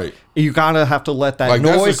on, right? Right. You gotta have to let that like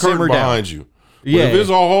noise that's the curtain simmer behind down. you. But if there's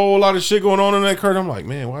a whole lot of shit going on in that curtain, I'm like,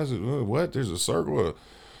 man, why is it? What? There's a circle.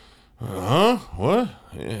 What?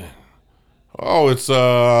 Yeah. Oh, it's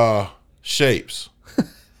shapes.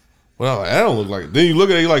 Well, that don't look like it. Then you look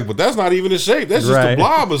at it, you're like, but that's not even a shape. That's just a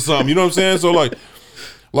blob or something. You know what I'm saying? So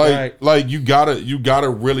like you gotta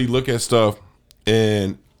really look at stuff.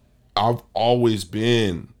 And I've always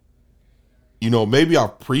been, maybe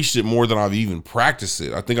I've preached it more than I've even practiced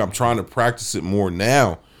it. I think I'm trying to practice it more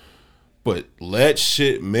now. But let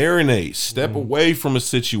shit marinate. Step away from a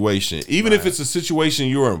situation, even if it's a situation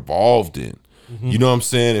you're involved in. You know what I'm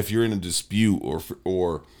saying? If you're in a dispute or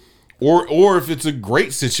if it's a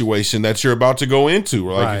great situation that you're about to go into,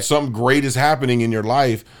 or like if something great is happening in your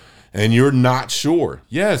life and you're not sure.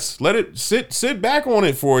 Yes, let it sit back on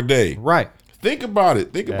it for a day. Right. Think about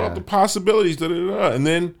it. Think about the possibilities, and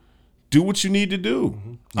then do what you need to do.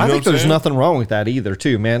 I think there's nothing wrong with that either,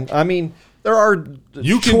 too, man. I mean, there are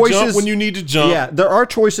choices jump when you need to jump. Yeah, there are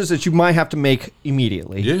choices that you might have to make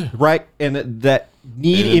immediately. Yeah. Right? And that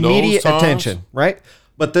need immediate attention, right?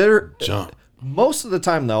 But most of the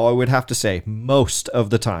time, though, I would have to say most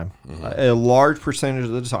of the time, a large percentage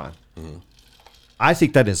of the time, I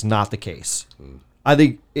think that is not the case. I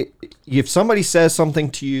think if somebody says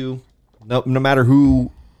something to you, no matter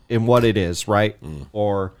who and what it is, right?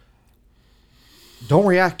 Or don't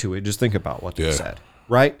react to it. Just think about what they said,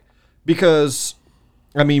 right? Because,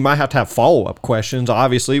 I mean, you might have to have follow-up questions.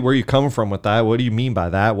 Obviously, where are you coming from with that? What do you mean by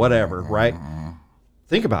that? Whatever, right?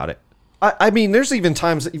 Think about it. I mean, there's even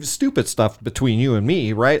times, even stupid stuff between you and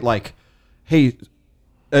me, right? Like, hey,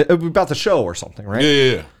 about the show or something, right?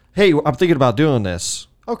 Yeah. Hey, I'm thinking about doing this.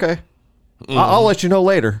 Okay. I'll let you know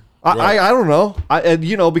later. I don't know.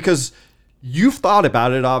 Because you've thought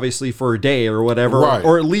about it, obviously, for a day or whatever,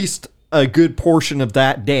 or at least a good portion of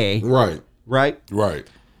that day. Right.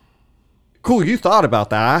 Cool, you thought about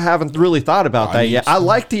that. I haven't really thought about that yet. I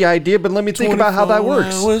like the idea, but let me think about how that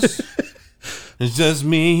works. It's just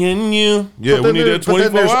me and you. Yeah, we need that 24 but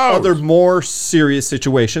then there's hours. Other more serious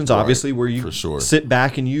situations, obviously, where you sit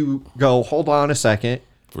back and you go, hold on a second.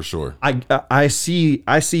 For sure. I see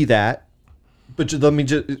that. But let me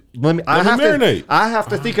marinate. I have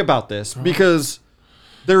to think about this because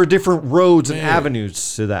there are different roads and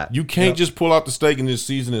avenues to that. You can't just pull out the steak and just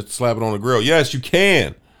season it, slap it on the grill. Yes, you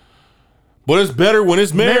can. But it's better when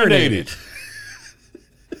it's marinated.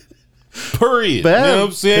 Period. You know what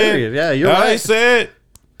I'm saying? Period. Yeah, you're right. I said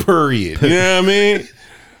period. You know what I mean?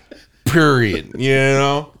 Period.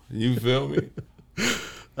 You feel me?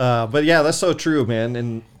 But yeah, that's so true, man.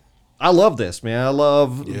 And I love this, man. I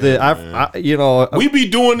love we be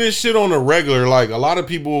doing this shit on a regular. Like a lot of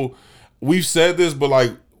people, we've said this, but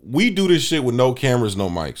like we do this shit with no cameras, no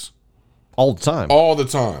mics. All the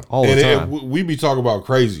time. We be talking about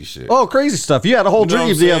crazy shit. Oh, crazy stuff. You had a whole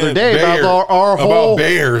dream the other day about about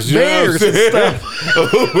bears. Bears and stuff.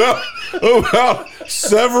 about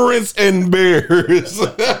severance and bears.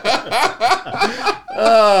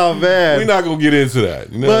 Oh, man. We're not going to get into that.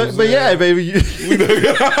 But yeah, baby.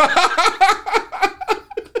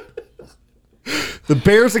 The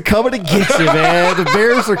bears are coming to get you, man. The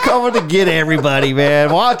bears are coming to get everybody,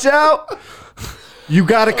 man. Watch out. You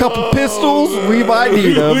got a couple pistols? Man. We might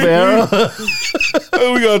need them, man.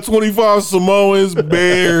 We got 25 Samoans,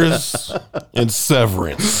 bears, and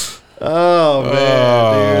severance. Oh,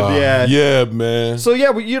 man, dude. Yeah. Yeah, man. So,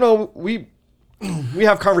 yeah, we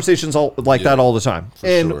have conversations that all the time.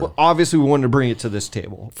 And obviously we wanted to bring it to this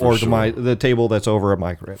table to the table that's over at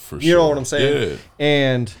my crib. You know what I'm saying? Yeah.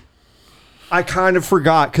 And I kind of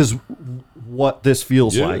forgot because what this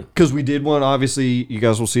feels Yeah. like. Because we did one. Obviously, you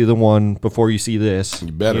guys will see the one before you see this.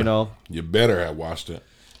 You better. You know? You better have watched it.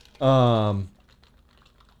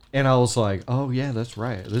 And I was like, oh, yeah, that's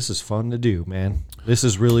right. This is fun to do, man. This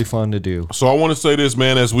is really fun to do. So I want to say this,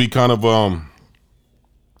 man, as we kind of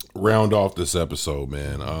round off this episode,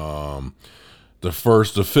 man. The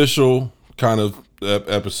first official kind of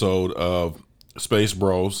episode of Space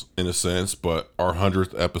Bros, in a sense, but our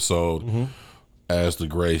 100th episode as the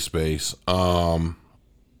Gray Space. I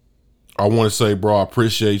want to say, bro, I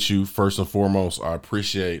appreciate you first and foremost. I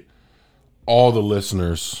appreciate all the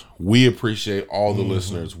listeners. We appreciate all the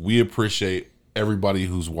listeners. We appreciate everybody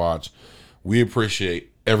who's watched. We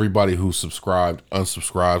appreciate everybody who's subscribed,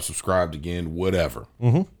 unsubscribed, subscribed again, whatever.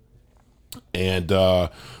 And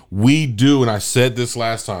we do, and I said this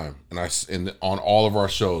last time, and on all of our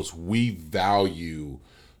shows, we value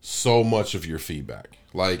so much of your feedback.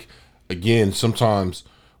 Like, again, sometimes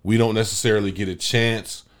we don't necessarily get a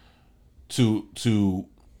chance to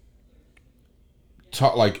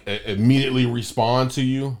talk, like immediately respond to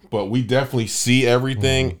you, but we definitely see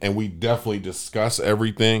everything and we definitely discuss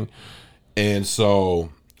everything. And so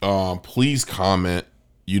please comment.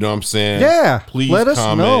 You know what I'm saying? Yeah. Please let us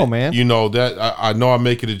comment. know, man. You know that I know I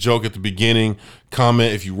make it a joke at the beginning.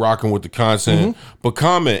 Comment if you rocking with the content, but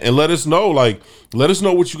comment and let us know. Like, let us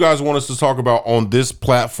know what you guys want us to talk about on this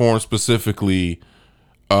platform specifically.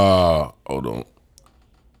 Hold on.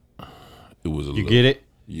 It was a You get it?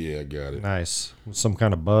 Yeah, I got it. Nice. Some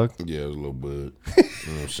kind of bug? Yeah, it was a little bug. You know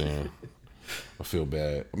what I'm saying? I feel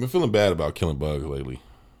bad. I've been feeling bad about killing bugs lately.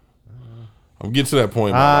 I'm getting to that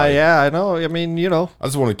point. Yeah, I know. I mean, you know. I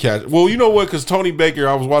just want to catch. Well, you know what? Because Tony Baker,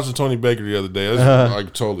 I was watching Tony Baker the other day. I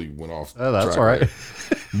like totally went off. That's track, all right.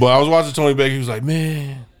 But I was watching Tony Baker. He was like,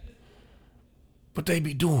 man, but they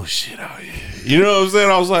be doing shit out here. You know what I'm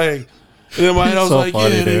saying? I was like, in my head, I was so like,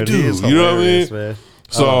 funny, yeah, dude. they do. You know what I mean? Man.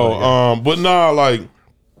 So, but nah, like,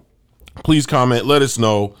 please comment. Let us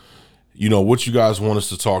know, you know, what you guys want us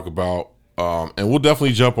to talk about. And we'll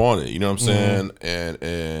definitely jump on it. You know what I'm saying?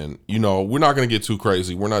 And you know, we're not going to get too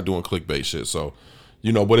crazy. We're not doing clickbait shit. So,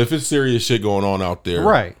 you know, but if it's serious shit going on out there,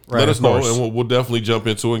 right, let us know. And we'll definitely jump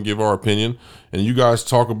into it and give our opinion. And you guys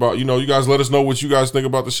talk about, you know, you guys let us know what you guys think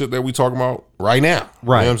about the shit that we talking about right now.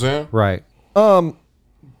 Right. You know what I'm saying? Right.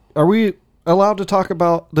 Are we allowed to talk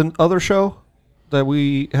about the other show that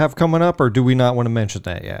we have coming up, or do we not want to mention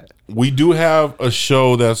that yet? We do have a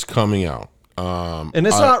show that's coming out. And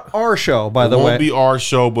it's not our show, by the way. It won't be our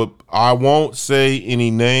show, but I won't say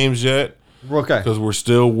any names yet. Okay. Because we're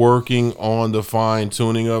still working on the fine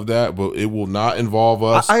tuning of that, but it will not involve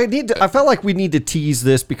us. I felt like we need to tease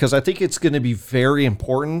this because I think it's going to be very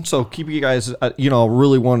important. So keep you guys,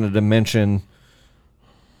 really wanted to mention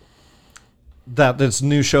that this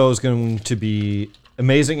new show is going to be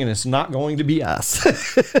amazing, and it's not going to be us.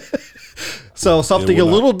 So something a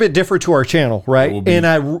little bit different to our channel, right? And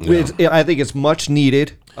I think it's much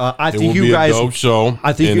needed. I think you guys, dope show.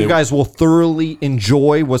 I think you guys will thoroughly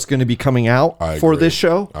enjoy what's going to be coming out for this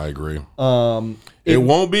show. I agree. It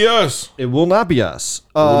won't be us. It will not be us.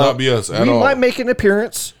 It will not be us at all. We might make an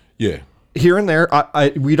appearance. Yeah. Here and there.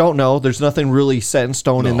 We don't know. There's nothing really set in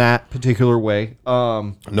stone in that particular way.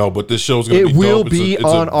 No, but this show's going to be dope. It will be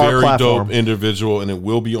on our platform. It's a very dope individual, and it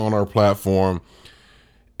will be on our platform.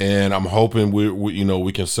 And I'm hoping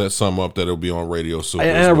we can set something up that'll be on Radio Super.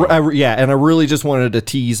 And I really just wanted to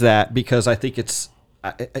tease that because I think it's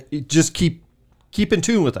just keep in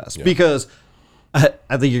tune with us because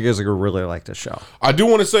I think you guys are gonna really like this show. I do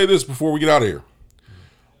want to say this before we get out of here.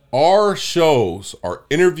 Our shows, our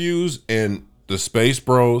interviews, and the Space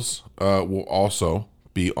Bros will also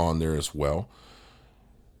be on there as well.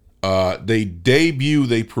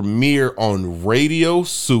 They premiere on Radio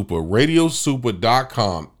Super,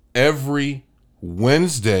 radiosuper.com every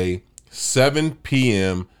Wednesday, 7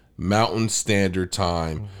 p.m. Mountain Standard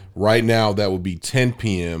Time. Right now, that would be 10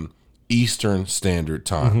 p.m. Eastern Standard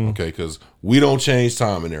Time, okay? Because we don't change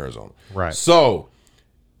time in Arizona. Right. So,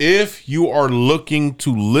 if you are looking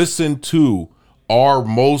to listen to our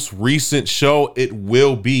most recent show, it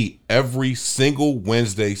will be every single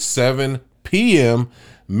Wednesday, 7 p.m.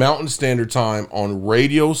 Mountain Standard Time on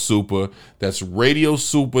Radio Super. That's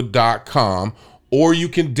radiosuper.com. Or you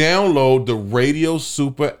can download the Radio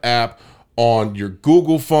Super app on your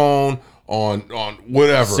Google phone, on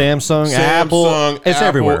whatever. Samsung, Apple. It's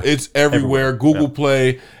everywhere. It's everywhere. Google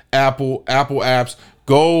Play, Apple apps.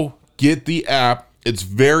 Go get the app. It's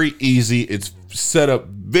very easy. It's set up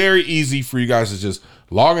very easy for you guys to just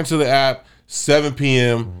log into the app. 7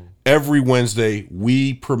 p.m. every Wednesday,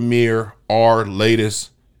 we premiere our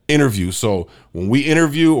latest interview. So when we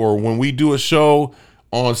interview or when we do a show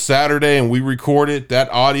on Saturday and we record it, that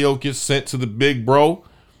audio gets sent to the big bro,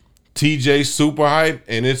 TJ Super Hype,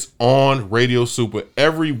 and it's on Radio Super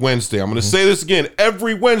every Wednesday. I'm going to say this again,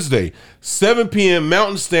 every Wednesday, 7 p.m.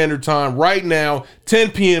 Mountain Standard Time right now,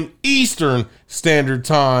 10 p.m. Eastern Standard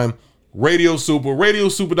Time, Radio Super,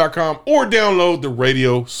 radiosuper.com, or download the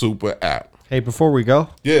Radio Super app. Hey, before we go,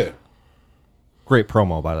 Yeah. great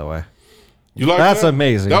promo, by the way. You like That's that?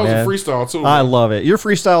 amazing, That was man. a freestyle, too. I Man. love it. Your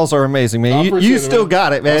freestyles are amazing, man. I You appreciate it, still man.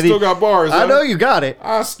 got it, man. I still got bars. I huh? know you got it.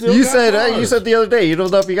 I still You got said bars. you said the other day you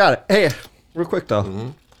don't know if you got it. Hey, real quick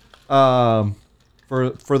though,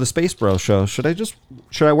 for the Space Bros show, should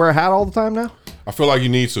I wear a hat all the time now? I feel like you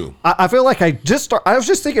need to. I feel like I was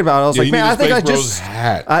just thinking about it. I was like, you man, need a I think Space I Bros just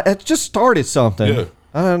hat. I just started something. Yeah.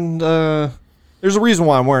 And there's a reason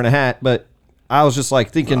why I'm wearing a hat, but I was just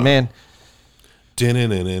like thinking, man.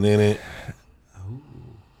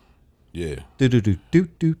 Yeah. Do do do do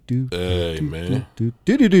do do. Hey, man. Do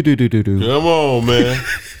do do do do do do do. Come on, man.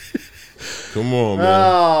 Come on, man.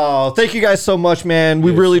 Oh, thank you guys so much, man.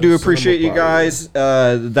 We really do send them appreciate a you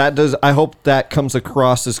bottle. guys. I hope that comes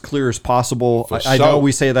across as clear as possible. I know sure.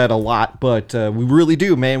 we say that a lot, but we really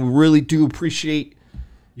do, man. We really do appreciate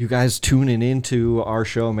you guys tuning into our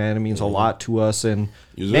show, man. It means a lot to us, and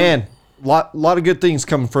Yes, sir. man, lot of good things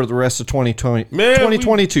coming for the rest of 2020, Man,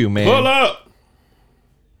 2022, man. Pull up.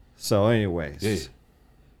 So, anyways, Yeah.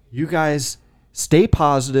 you guys stay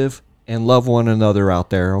positive and love one another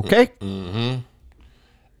out there, okay? And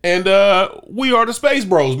we are the Space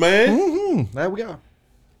Bros, man. There we go.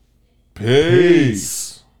 Peace.